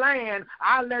in the land.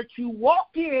 I let you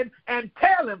walk in and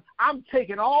tell him, I'm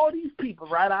taking all these people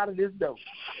right out of this door.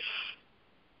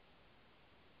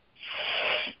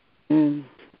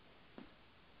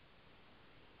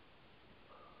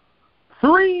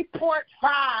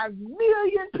 3.5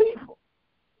 million people.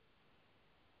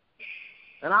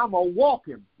 And I'm going to walk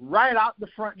him right out the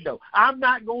front door. I'm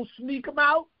not going to sneak him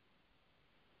out.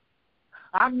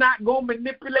 I'm not going to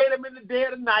manipulate him in the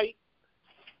dead of night.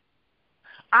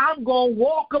 I'm going to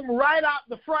walk him right out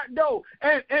the front door.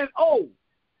 And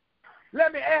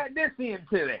let me add this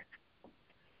into that.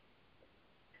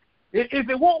 If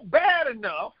it won't bad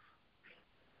enough,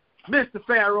 Mr.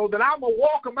 Pharaoh, that I'm going to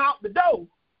walk him out the door,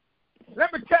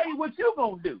 let me tell you what you're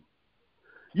going to do.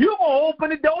 You're going to open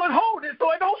the door and hold it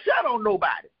so it don't shut on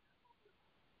nobody.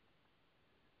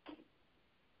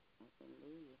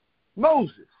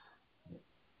 Moses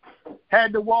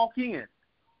had to walk in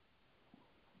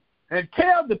and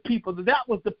tell the people that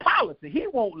was the policy. He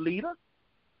won't lead us.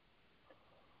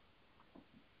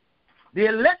 The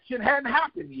election hadn't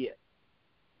happened yet.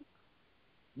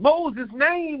 Moses'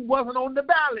 name wasn't on the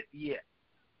ballot yet.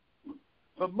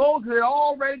 But Moses had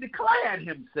already declared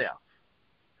himself.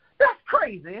 That's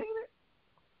crazy, ain't it?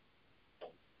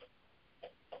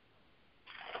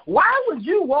 Why would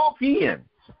you walk in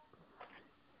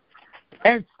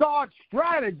and start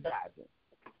strategizing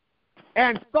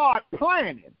and start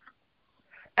planning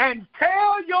and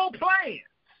tell your plans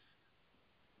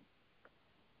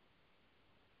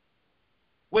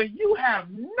when you have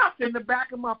nothing to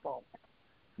back them up on?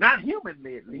 Not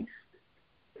humanly, at least.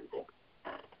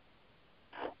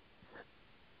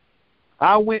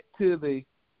 I went to the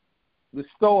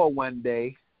store one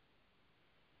day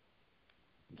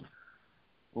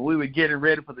when we were getting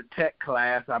ready for the tech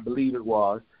class, I believe it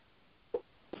was.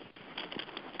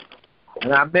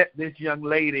 And I met this young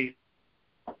lady.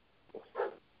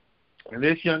 And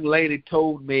this young lady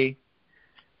told me,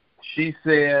 she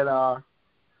said, I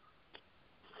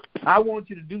want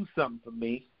you to do something for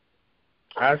me.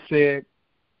 I said,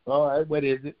 all right, what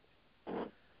is it?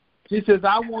 She says,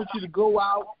 I want you to go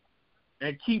out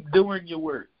and keep doing your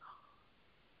work.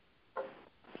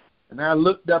 And I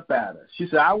looked up at her. She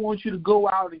said, I want you to go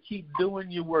out and keep doing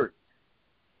your work.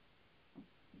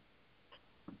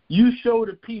 You show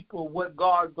the people what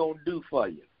God's going to do for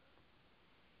you.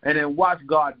 And then watch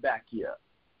God back you up.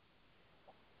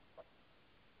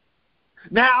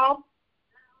 Now,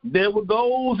 there were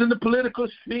those in the political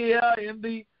sphere, in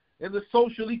the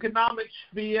social economic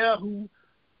sphere who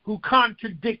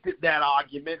contradicted that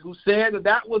argument, who said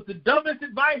that was the dumbest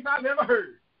advice I've ever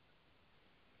heard.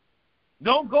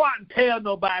 Don't go out and tell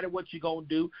nobody what you're going to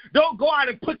do. Don't go out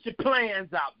and put your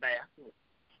plans out there.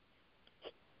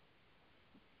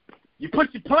 You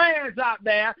put your plans out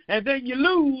there, and then you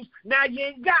lose. Now you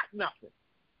ain't got nothing.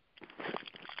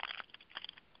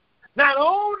 Not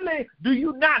only do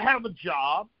you not have a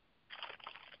job,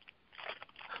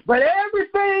 but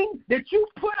everything that you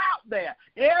put out there,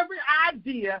 every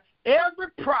idea, every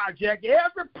project,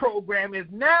 every program is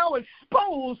now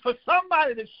exposed for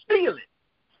somebody to steal it.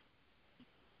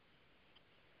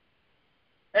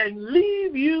 and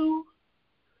leave you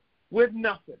with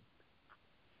nothing.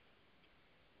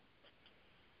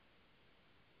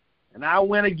 And I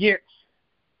went against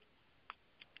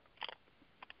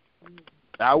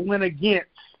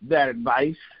that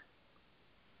advice,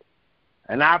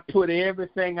 and I put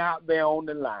everything out there on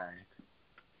the line.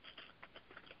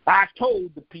 I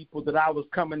told the people that I was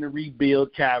coming to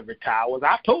rebuild Calvary Towers.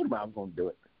 I told them I was going to do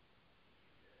it.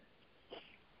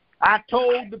 I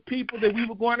told the people that we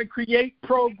were going to create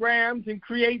programs and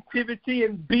creativity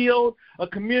and build a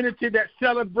community that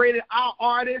celebrated our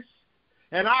artists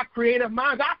and our creative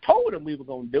minds. I told them we were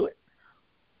going to do it.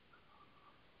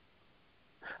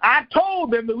 I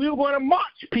told them that we were going to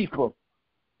march people,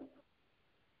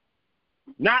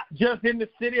 not just in the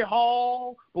city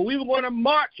hall, but we were going to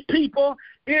march people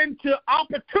into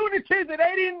opportunities that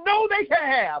they didn't know they could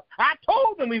have. I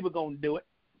told them we were going to do it.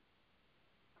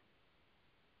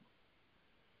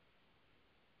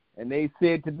 And they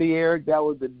said to me, Eric, that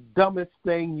was the dumbest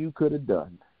thing you could have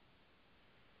done.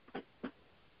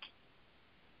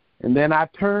 And then I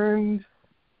turned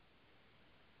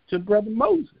to Brother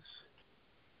Moses.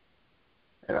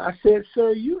 And I said,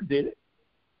 sir, you did it.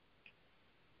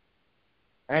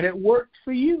 And it worked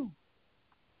for you.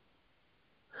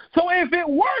 So if it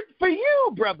worked for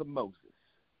you, Brother Moses,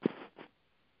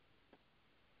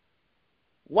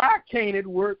 why can't it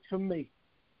work for me?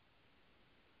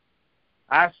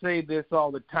 I say this all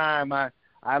the time. I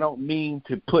don't mean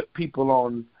to put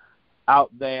people out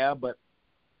there, but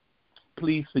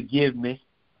please forgive me.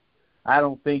 I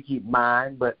don't think he'd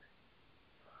mind, but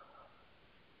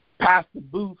Pastor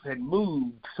Booth had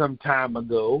moved some time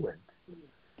ago, and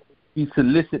he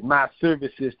solicited my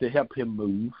services to help him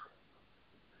move.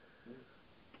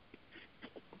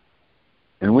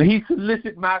 And when he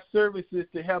solicited my services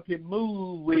to help him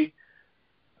move, we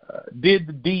did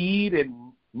the deed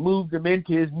and moved him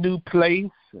into his new place.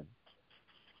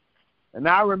 And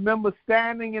I remember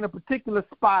standing in a particular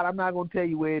spot. I'm not going to tell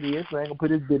you where it is, so I ain't going to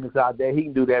put his business out there. He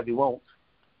can do that if he wants.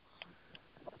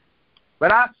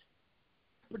 But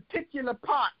particular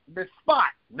pot, the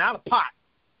spot, not a pot.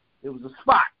 It was a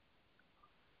spot.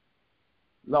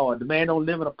 Lord, the man don't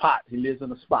live in a pot. He lives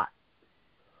in a spot.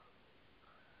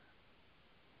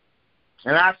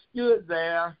 And I stood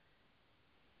there,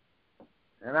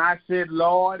 and I said,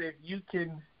 Lord, if you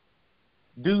can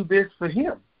do this for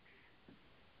him,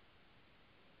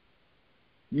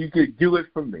 you could do it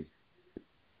for me.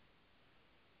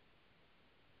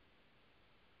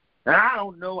 And I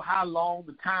don't know how long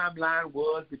the timeline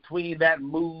was between that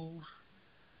move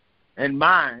and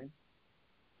mine,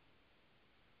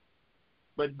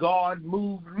 but God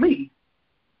moved me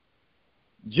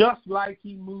just like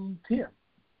he moved him.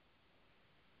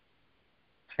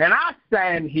 And I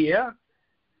stand here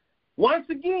once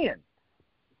again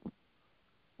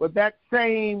with that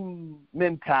same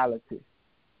mentality.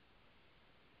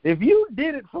 If you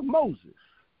did it for Moses,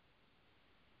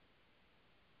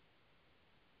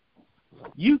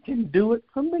 you can do it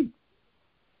for me.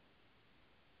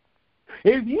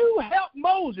 If you helped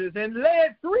Moses and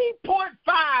led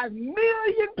 3.5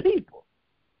 million people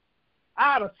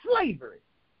out of slavery,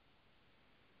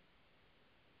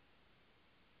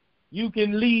 you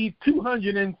can lead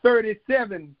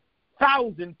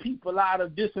 237,000 people out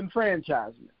of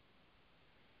disenfranchisement.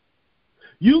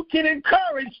 You can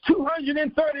encourage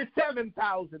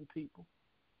 237,000 people.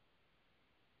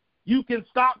 You can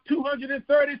stop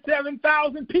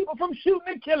 237,000 people from shooting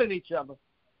and killing each other.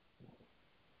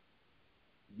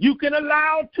 You can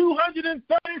allow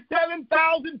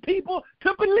 237,000 people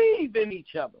to believe in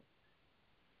each other.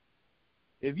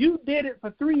 If you did it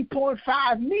for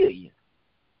 3.5 million,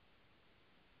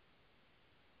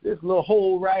 this little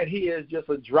hole right here is just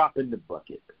a drop in the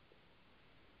bucket.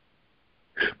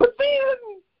 But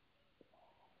then,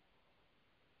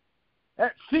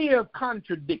 that fear of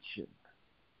contradiction.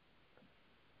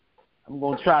 I'm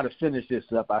going to try to finish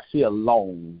this up. I feel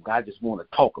long. I just want to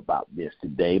talk about this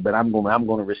today, but I'm going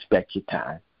to respect your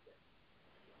time.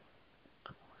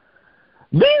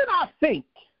 Then I think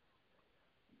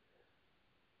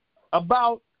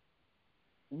about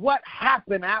what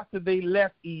happened after they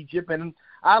left Egypt, and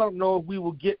I don't know if we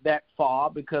will get that far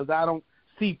because I don't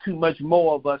see too much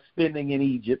more of us spending in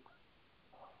Egypt,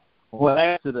 or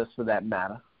Exodus for that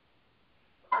matter.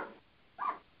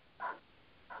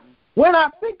 When I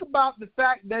think about the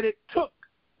fact that it took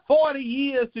 40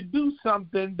 years to do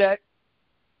something that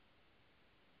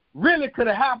really could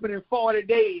have happened in 40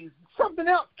 days, something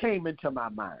else came into my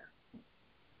mind.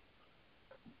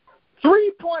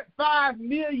 3.5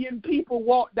 million people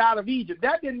walked out of Egypt.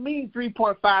 That didn't mean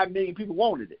 3.5 million people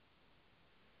wanted it.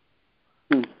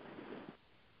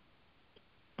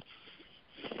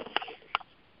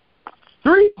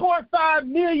 3.5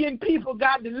 million people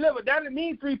got delivered. That doesn't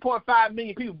mean 3.5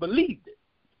 million people believed it.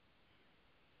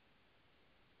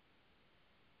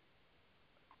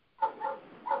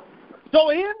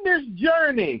 So in this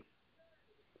journey,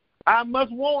 I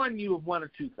must warn you of one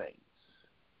or two things.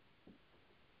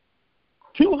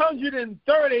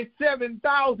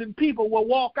 237,000 people will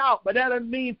walk out, but that doesn't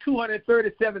mean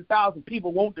 237,000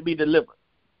 people want to be delivered.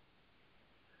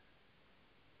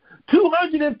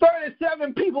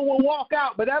 237 people will walk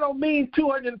out, but that don't mean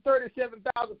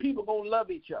 237,000 people going to love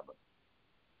each other.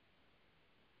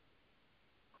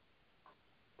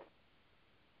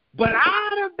 But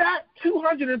out of that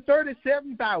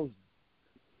 237,000,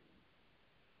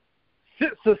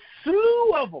 sits a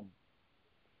slew of them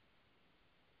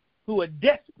who are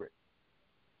desperate.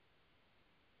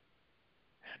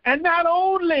 And not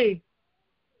only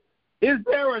is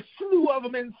there a slew of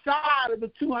them inside of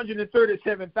the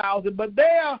 237,000, but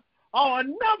there are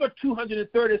another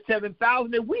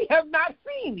 237,000 that we have not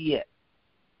seen yet.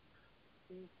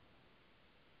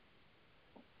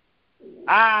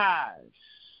 Eyes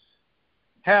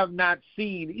have not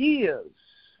seen, ears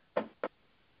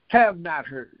have not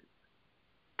heard.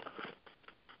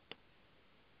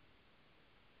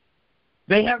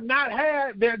 They have not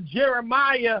had their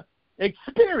Jeremiah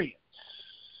experience.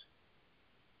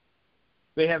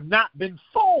 They have not been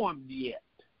formed yet.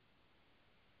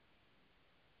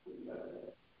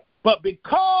 But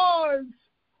because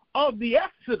of the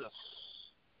Exodus,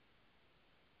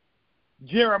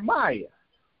 Jeremiah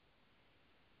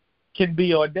can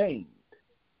be ordained.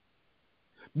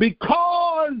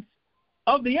 Because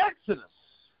of the Exodus,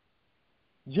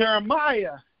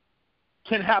 Jeremiah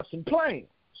can have some plans.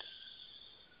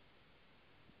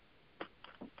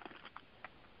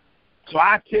 So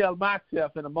I tell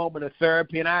myself in a moment of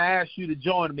therapy, and I ask you to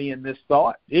join me in this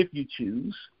thought, if you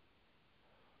choose.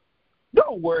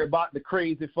 Don't worry about the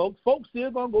crazy folks. Folks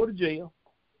still going to go to jail.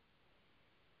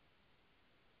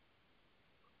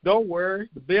 Don't worry.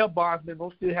 The bail bondsman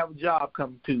going to still have a job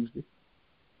coming Tuesday.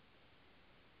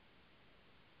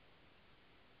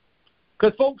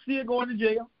 Because folks still going to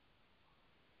jail.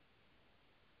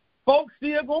 Folks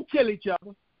still going to kill each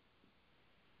other.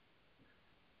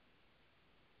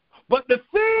 But the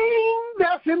thing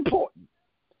that's important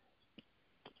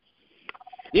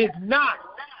is not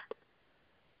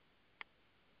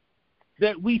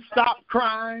that we stop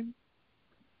crying.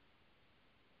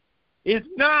 It's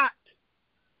not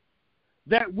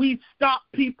that we stop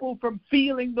people from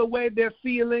feeling the way they're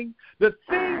feeling. The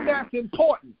thing that's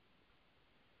important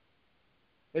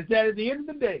is that at the end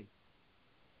of the day,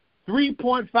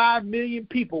 3.5 million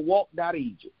people walked out of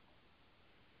Egypt.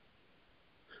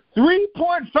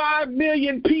 3.5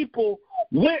 million people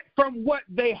went from what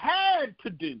they had to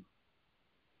do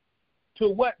to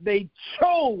what they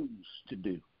chose to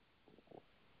do.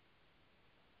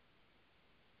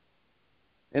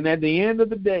 And at the end of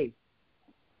the day,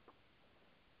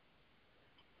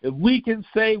 if we can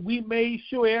say we made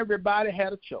sure everybody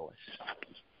had a choice,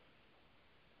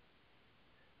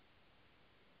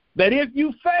 that if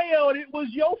you failed, it was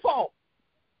your fault.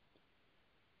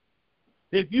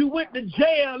 If you went to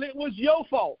jail, it was your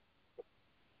fault.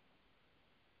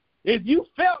 If you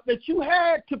felt that you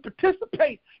had to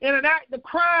participate in an act of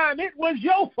crime, it was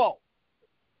your fault.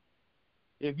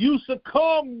 If you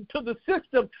succumbed to the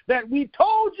system that we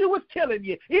told you was killing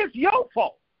you, it's your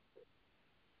fault.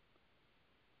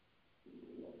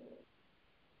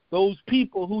 Those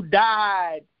people who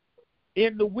died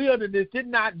in the wilderness did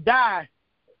not die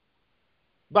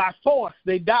by force.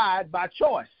 They died by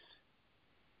choice.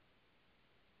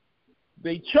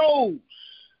 They chose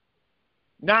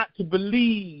not to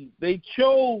believe. They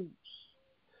chose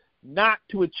not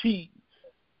to achieve.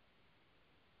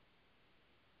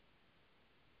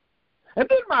 And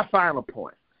then my final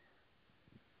point,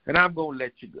 and I'm going to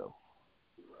let you go.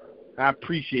 I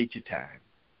appreciate your time.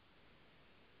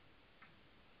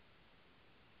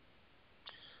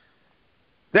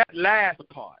 That last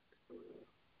part.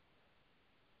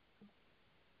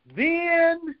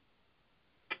 Then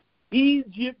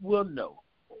Egypt will know.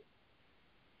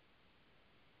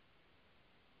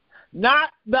 Not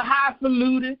the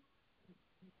highfalutin,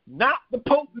 not the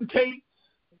potentates,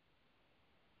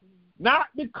 not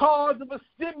because of a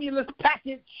stimulus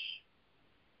package,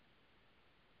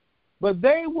 but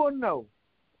they will know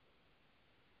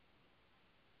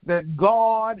that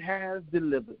God has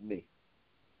delivered me.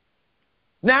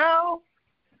 Now,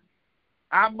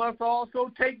 I must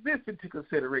also take this into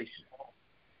consideration.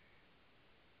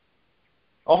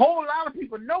 A whole lot of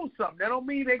people know something. That don't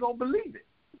mean they're going to believe it.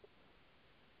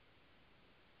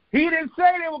 He didn't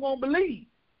say they were going to believe.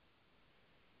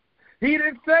 He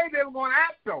didn't say they were going to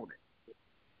act on it.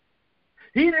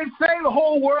 He didn't say the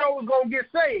whole world was going to get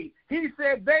saved. He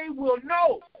said they will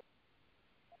know.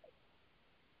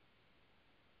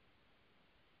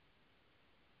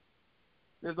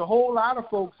 There's a whole lot of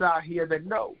folks out here that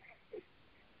know.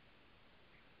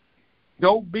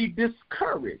 Don't be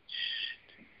discouraged.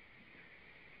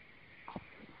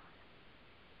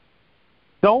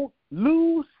 Don't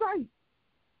lose sight.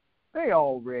 They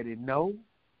already know.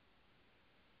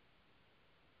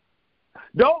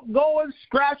 Don't go and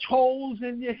scratch holes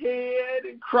in your head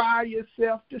and cry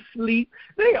yourself to sleep.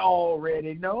 They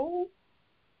already know.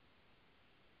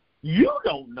 You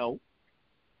don't know,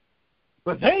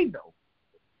 but they know.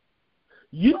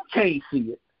 You can't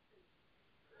see it,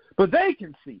 but they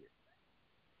can see it.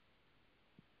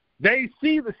 They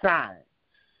see the signs.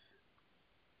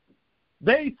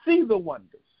 They see the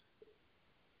wonders.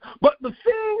 But the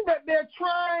thing that they're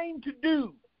trying to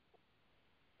do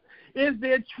is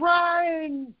they're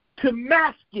trying to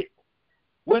mask it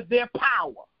with their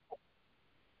power.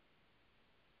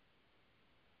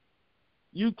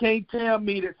 You can't tell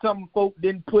me that some folk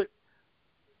didn't put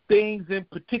things in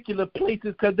particular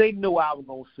places because they know I was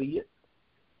going to see it.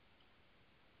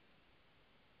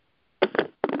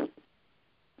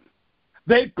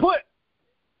 They put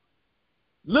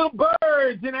little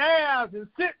birds in airs and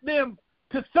sent them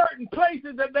to certain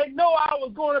places that they know I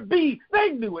was going to be. They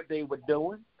knew what they were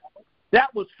doing.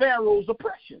 That was Pharaoh's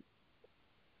oppression.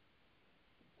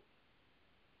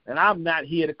 And I'm not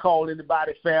here to call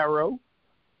anybody Pharaoh.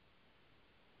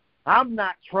 I'm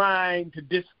not trying to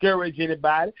discourage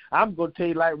anybody. I'm going to tell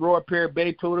you like Roy Perry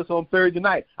Bay told us on Thursday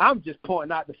night. I'm just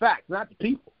pointing out the facts, not the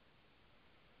people.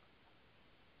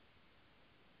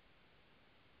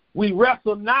 We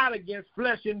wrestle not against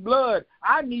flesh and blood.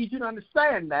 I need you to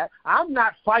understand that. I'm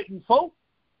not fighting folk.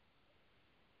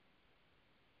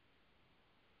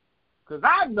 Because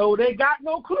I know they got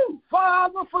no clue.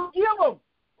 Father, forgive them.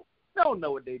 They don't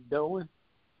know what they're doing.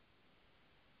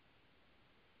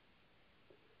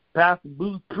 Pastor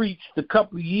Booth preached a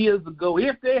couple of years ago,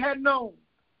 if they had known.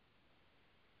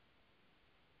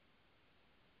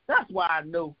 That's why I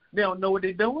know they don't know what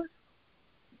they're doing.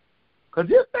 Because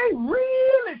if they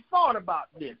really thought about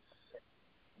this,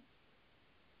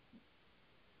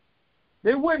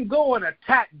 they wouldn't go and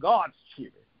attack God's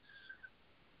children.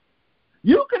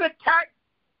 You can attack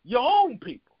your own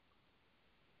people.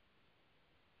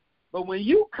 But when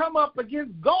you come up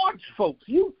against God's folks,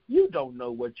 you don't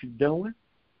know what you're doing.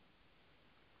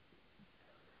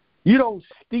 You don't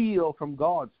steal from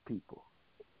God's people.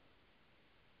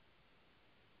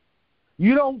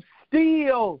 You don't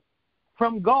steal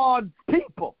from God's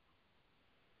people.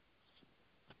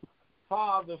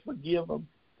 Father, forgive them.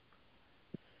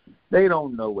 They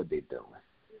don't know what they're doing.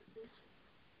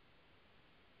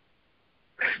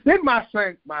 Then my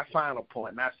final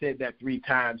point, and I said that 3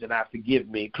 times, and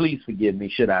please forgive me,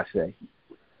 should I say.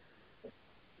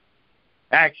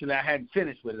 Actually, I hadn't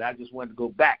finished with it. I just wanted to go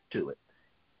back to it.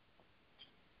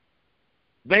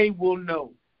 They will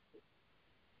know.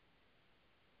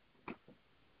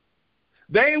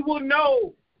 They will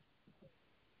know.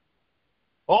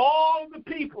 All the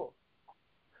people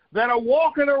that are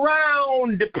walking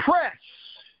around depressed,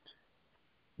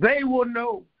 they will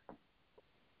know.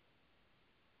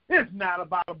 It's not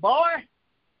about a boy.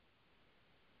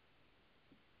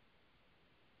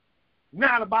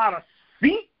 Not about a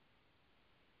seat.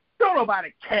 Don't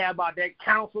nobody care about that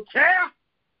council chair.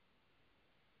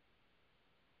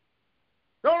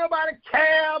 Don't nobody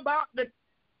care about the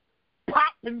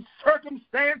pop and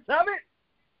circumstance of it.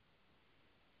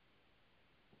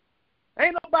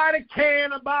 Ain't nobody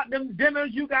caring about them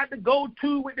dinners you got to go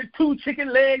to with the 2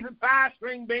 chicken legs and 5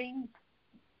 string beans.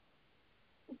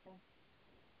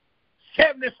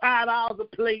 $75 a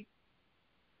plate.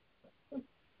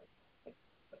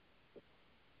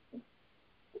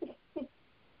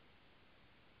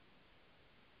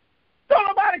 Don't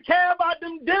nobody care about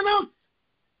them dinners.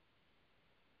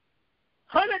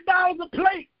 $100 a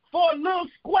plate for a little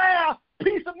square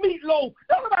piece of meatloaf.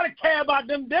 Don't nobody care about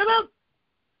them dinners.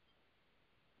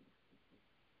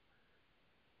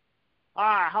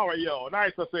 Hi, how are you?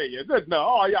 Nice to see you. Good no.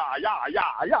 Oh, yeah.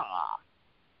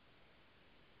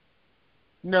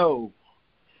 No.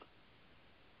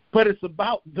 But it's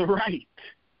about the right.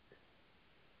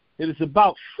 It is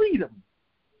about freedom.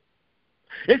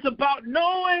 It's about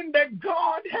knowing that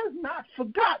God has not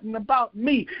forgotten about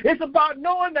me. It's about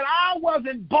knowing that I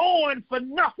wasn't born for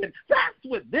nothing. That's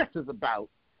what this is about.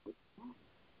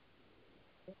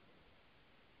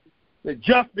 That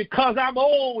just because I'm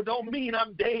old don't mean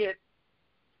I'm dead.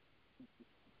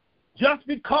 Just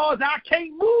because I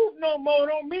can't move no more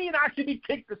don't mean I should be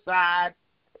kicked aside.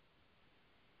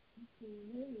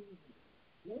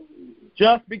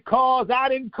 Just because I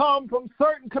didn't come from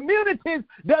certain communities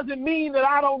doesn't mean that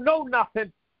I don't know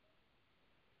nothing.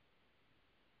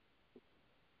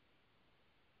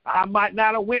 I might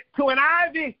not have went to an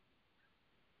Ivy.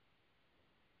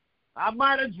 I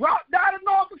might have dropped out of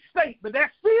Norfolk State, but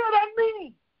that still doesn't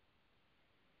mean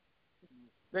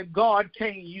that God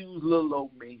can't use little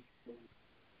old me.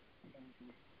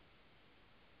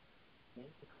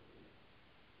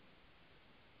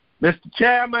 Mr.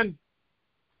 Chairman,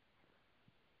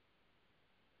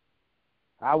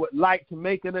 I would like to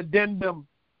make an addendum.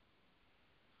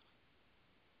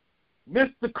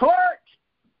 Mr. Clerk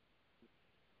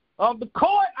of the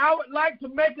court, I would like to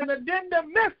make an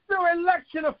addendum. Mr.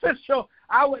 Election Official,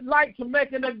 I would like to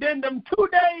make an addendum 2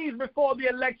 days before the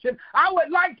election. I would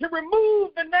like to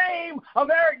remove the name of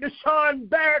Eric Deshaun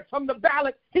Barrett from the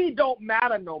ballot. He don't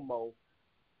matter no more.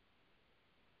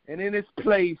 And in his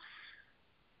place,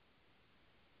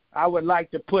 I would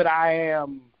like to put I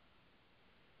am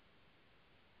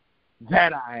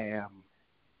that I am.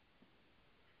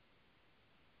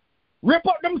 Rip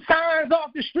up them signs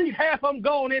off the street. Half of them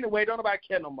gone anyway. Don't nobody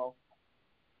care no more.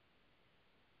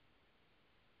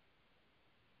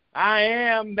 I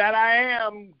am that I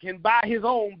am can buy his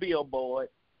own billboard.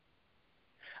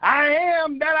 I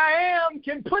am that I am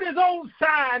can put his own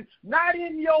sign, not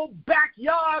in your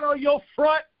backyard or your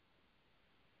front,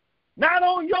 not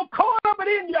on your corner, but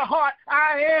in your heart.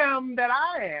 I am that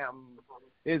I am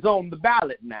is on the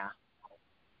ballot now.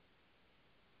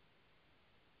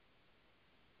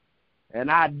 And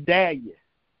I dare you.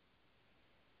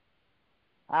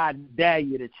 I dare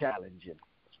you to challenge him.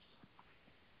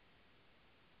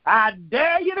 I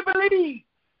dare you to believe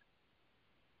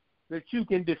that you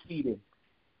can defeat him.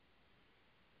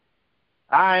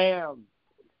 I am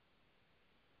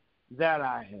that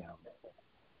I am.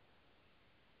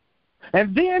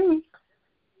 And then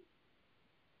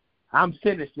I'm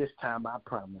finished this time, I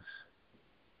promise.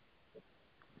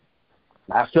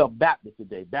 I felt Baptist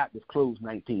today. Baptist closed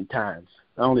 19 times.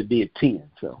 I only did 10,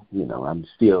 so, I'm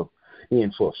still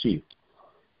in for a few.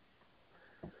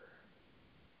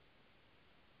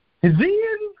 And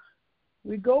then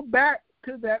we go back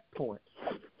to that point.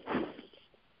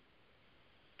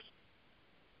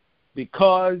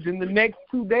 Because in the next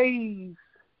 2 days,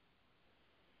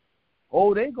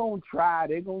 they're going to try.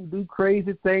 They're going to do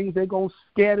crazy things. They're going to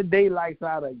scare the daylights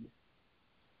out of you.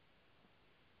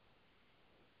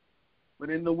 But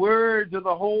in the words of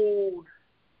the whole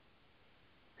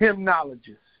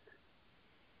hymnologist,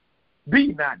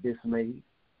 be not dismayed.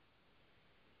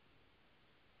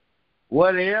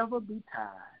 Whatever betide,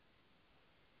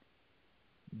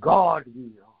 God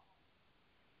will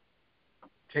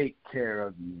take care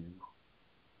of you.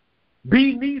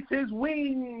 Beneath his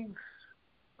wings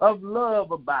of love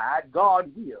abide,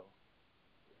 God will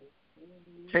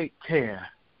take care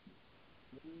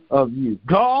of you.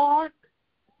 God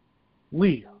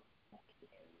will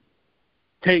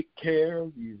take care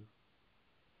of you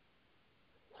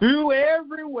through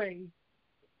every way,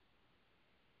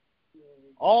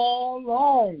 all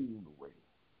along the way.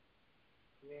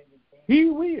 He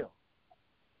will.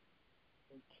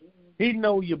 He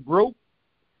know you're broke.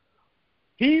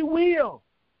 He will.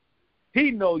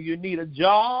 He know you need a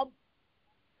job.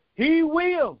 He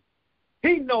will.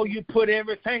 He know you put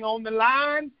everything on the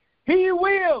line. He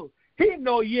will. He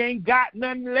know you ain't got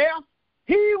nothing left.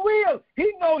 He will.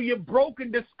 He know you're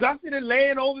broken, disgusted, and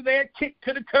laying over there kicked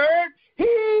to the curb. He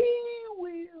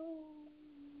will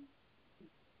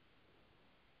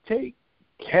take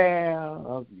care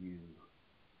of you.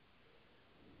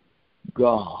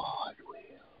 God will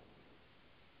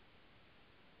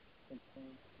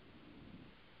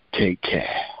take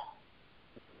care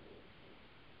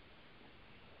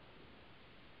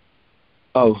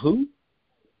of who?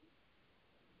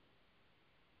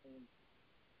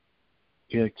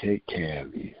 He'll take care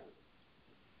of you.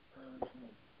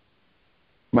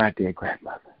 My dear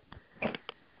grandmother.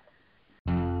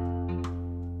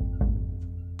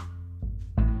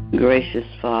 Gracious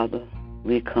Father,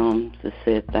 we come to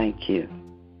say thank you.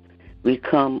 We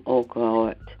come, O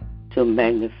God, to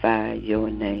magnify your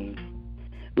name.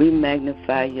 We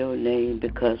magnify your name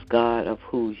because, God, of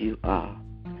who you are.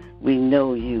 We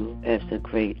know you as the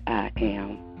great I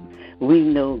am. We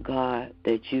know, God,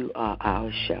 that you are our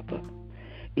shepherd.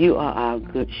 You are our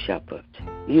good shepherd.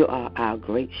 You are our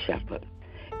great shepherd.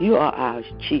 You are our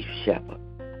chief shepherd,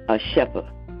 a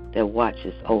shepherd that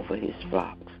watches over his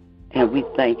flocks. And we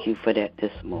thank you for that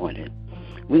this morning.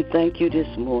 We thank you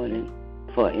this morning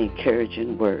for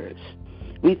encouraging words.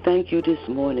 We thank you this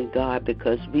morning, God,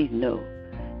 because we know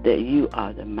that you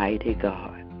are the mighty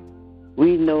God.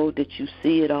 We know that you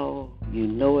see it all, you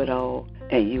know it all,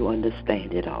 and you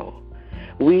understand it all.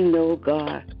 We know,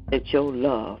 God, that your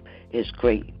love is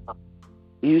great.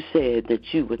 You said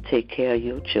that you would take care of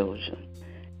your children.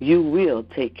 You will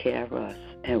take care of us,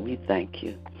 and we thank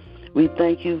you. We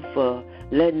thank you for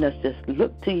letting us just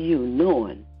look to you,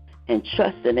 knowing and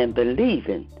trusting and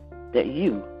believing that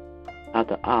you are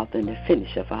the author and the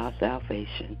finisher of our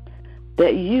salvation,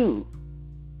 that you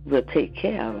will take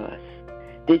care of us,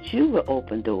 that you will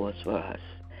open doors for us,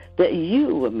 that you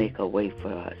will make a way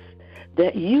for us,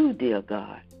 that you, dear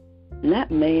God, not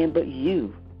man but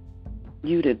you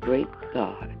the great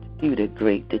God, you the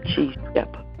great, the chief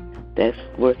shepherd that's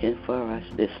working for us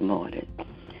this morning.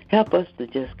 Help us to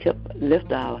just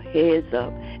lift our heads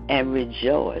up and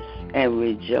rejoice and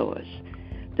rejoice.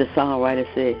 The songwriter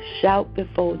said, shout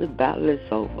before the battle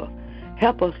is over.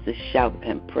 Help us to shout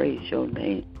and praise your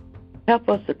name. Help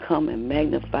us to come and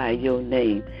magnify your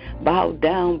name. Bow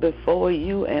down before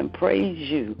you and praise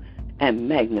you and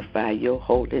magnify your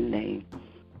holy name.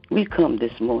 We come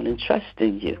this morning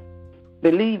trusting you,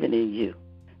 believing in you,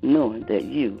 knowing that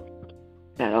you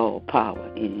got all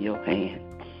power in your hand.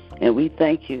 And we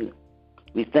thank you.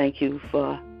 We thank you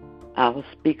for our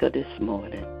speaker this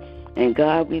morning. And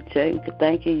God, we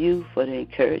thanking you for the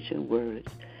encouraging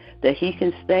words, that he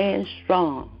can stand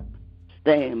strong,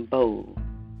 stand bold,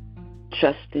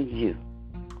 trusting you,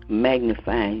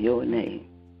 magnifying your name,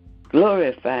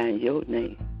 glorifying your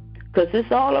name. Because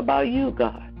it's all about you,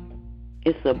 God.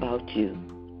 It's about you.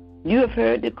 You have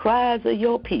heard the cries of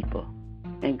your people.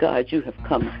 And God, you have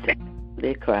come to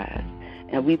their cries.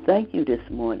 And we thank you this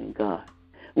morning, God.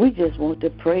 We just want to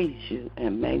praise you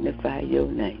and magnify your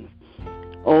name.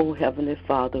 Oh, Heavenly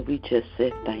Father, we just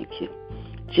said thank you.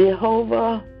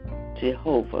 Jehovah,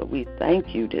 we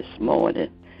thank you this morning.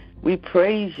 We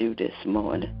praise you this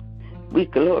morning. We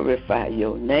glorify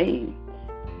your name.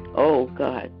 Oh,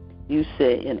 God, you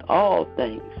said in all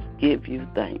things, give you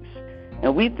thanks.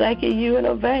 And we thanking you in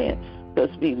advance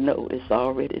because we know it's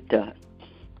already done.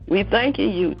 We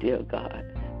thanking you, dear God,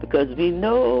 because we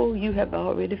know you have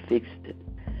already fixed it.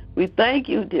 We thank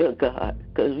you, dear God,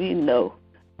 because we know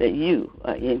that you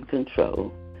are in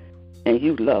control and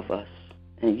you love us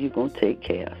and you're going to take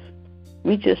care of us.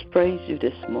 We just praise you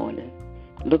this morning.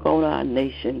 Look on our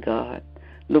nation, God.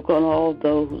 Look on all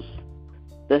those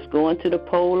that's going to the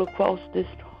poll across this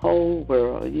whole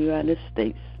world, United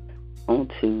States,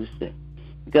 on Tuesday.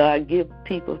 God, give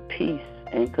people peace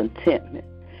and contentment.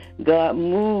 God,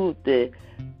 move the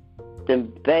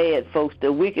bad folks,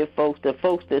 the wicked folks, the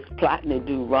folks that's plotting to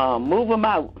do wrong. Move them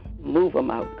out. Move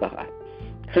them out, God.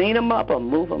 Clean them up or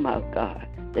move them out, God,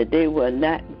 that they will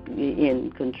not be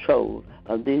in control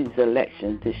of these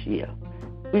elections this year.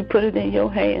 We put it in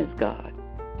your hands, God,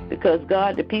 because,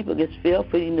 God, the people get fear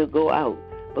for you to go out.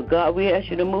 But, God, we ask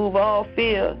you to move all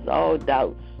fears, all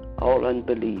doubts, all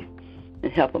unbelief,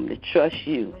 and help them to trust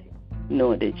you,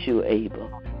 knowing that you're able.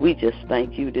 We just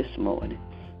thank you this morning.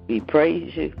 We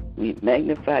praise you. We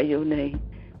magnify your name.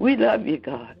 We love you,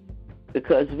 God,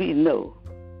 because we know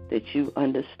that you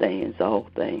understands all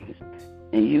things.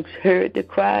 And you've heard the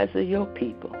cries of your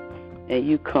people, and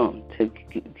you come to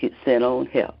get sent on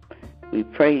help. We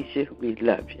praise you. We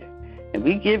love you. And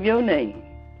we give your name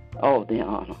all the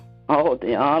honor, all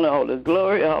the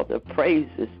glory, all the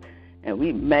praises, and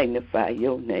we magnify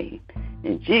your name.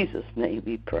 In Jesus' name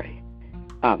we pray.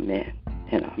 Amen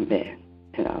and amen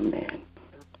and amen.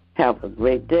 Have a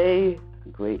great day, a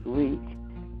great week.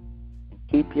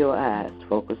 Keep your eyes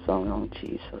focused on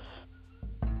Jesus.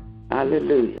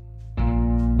 Hallelujah.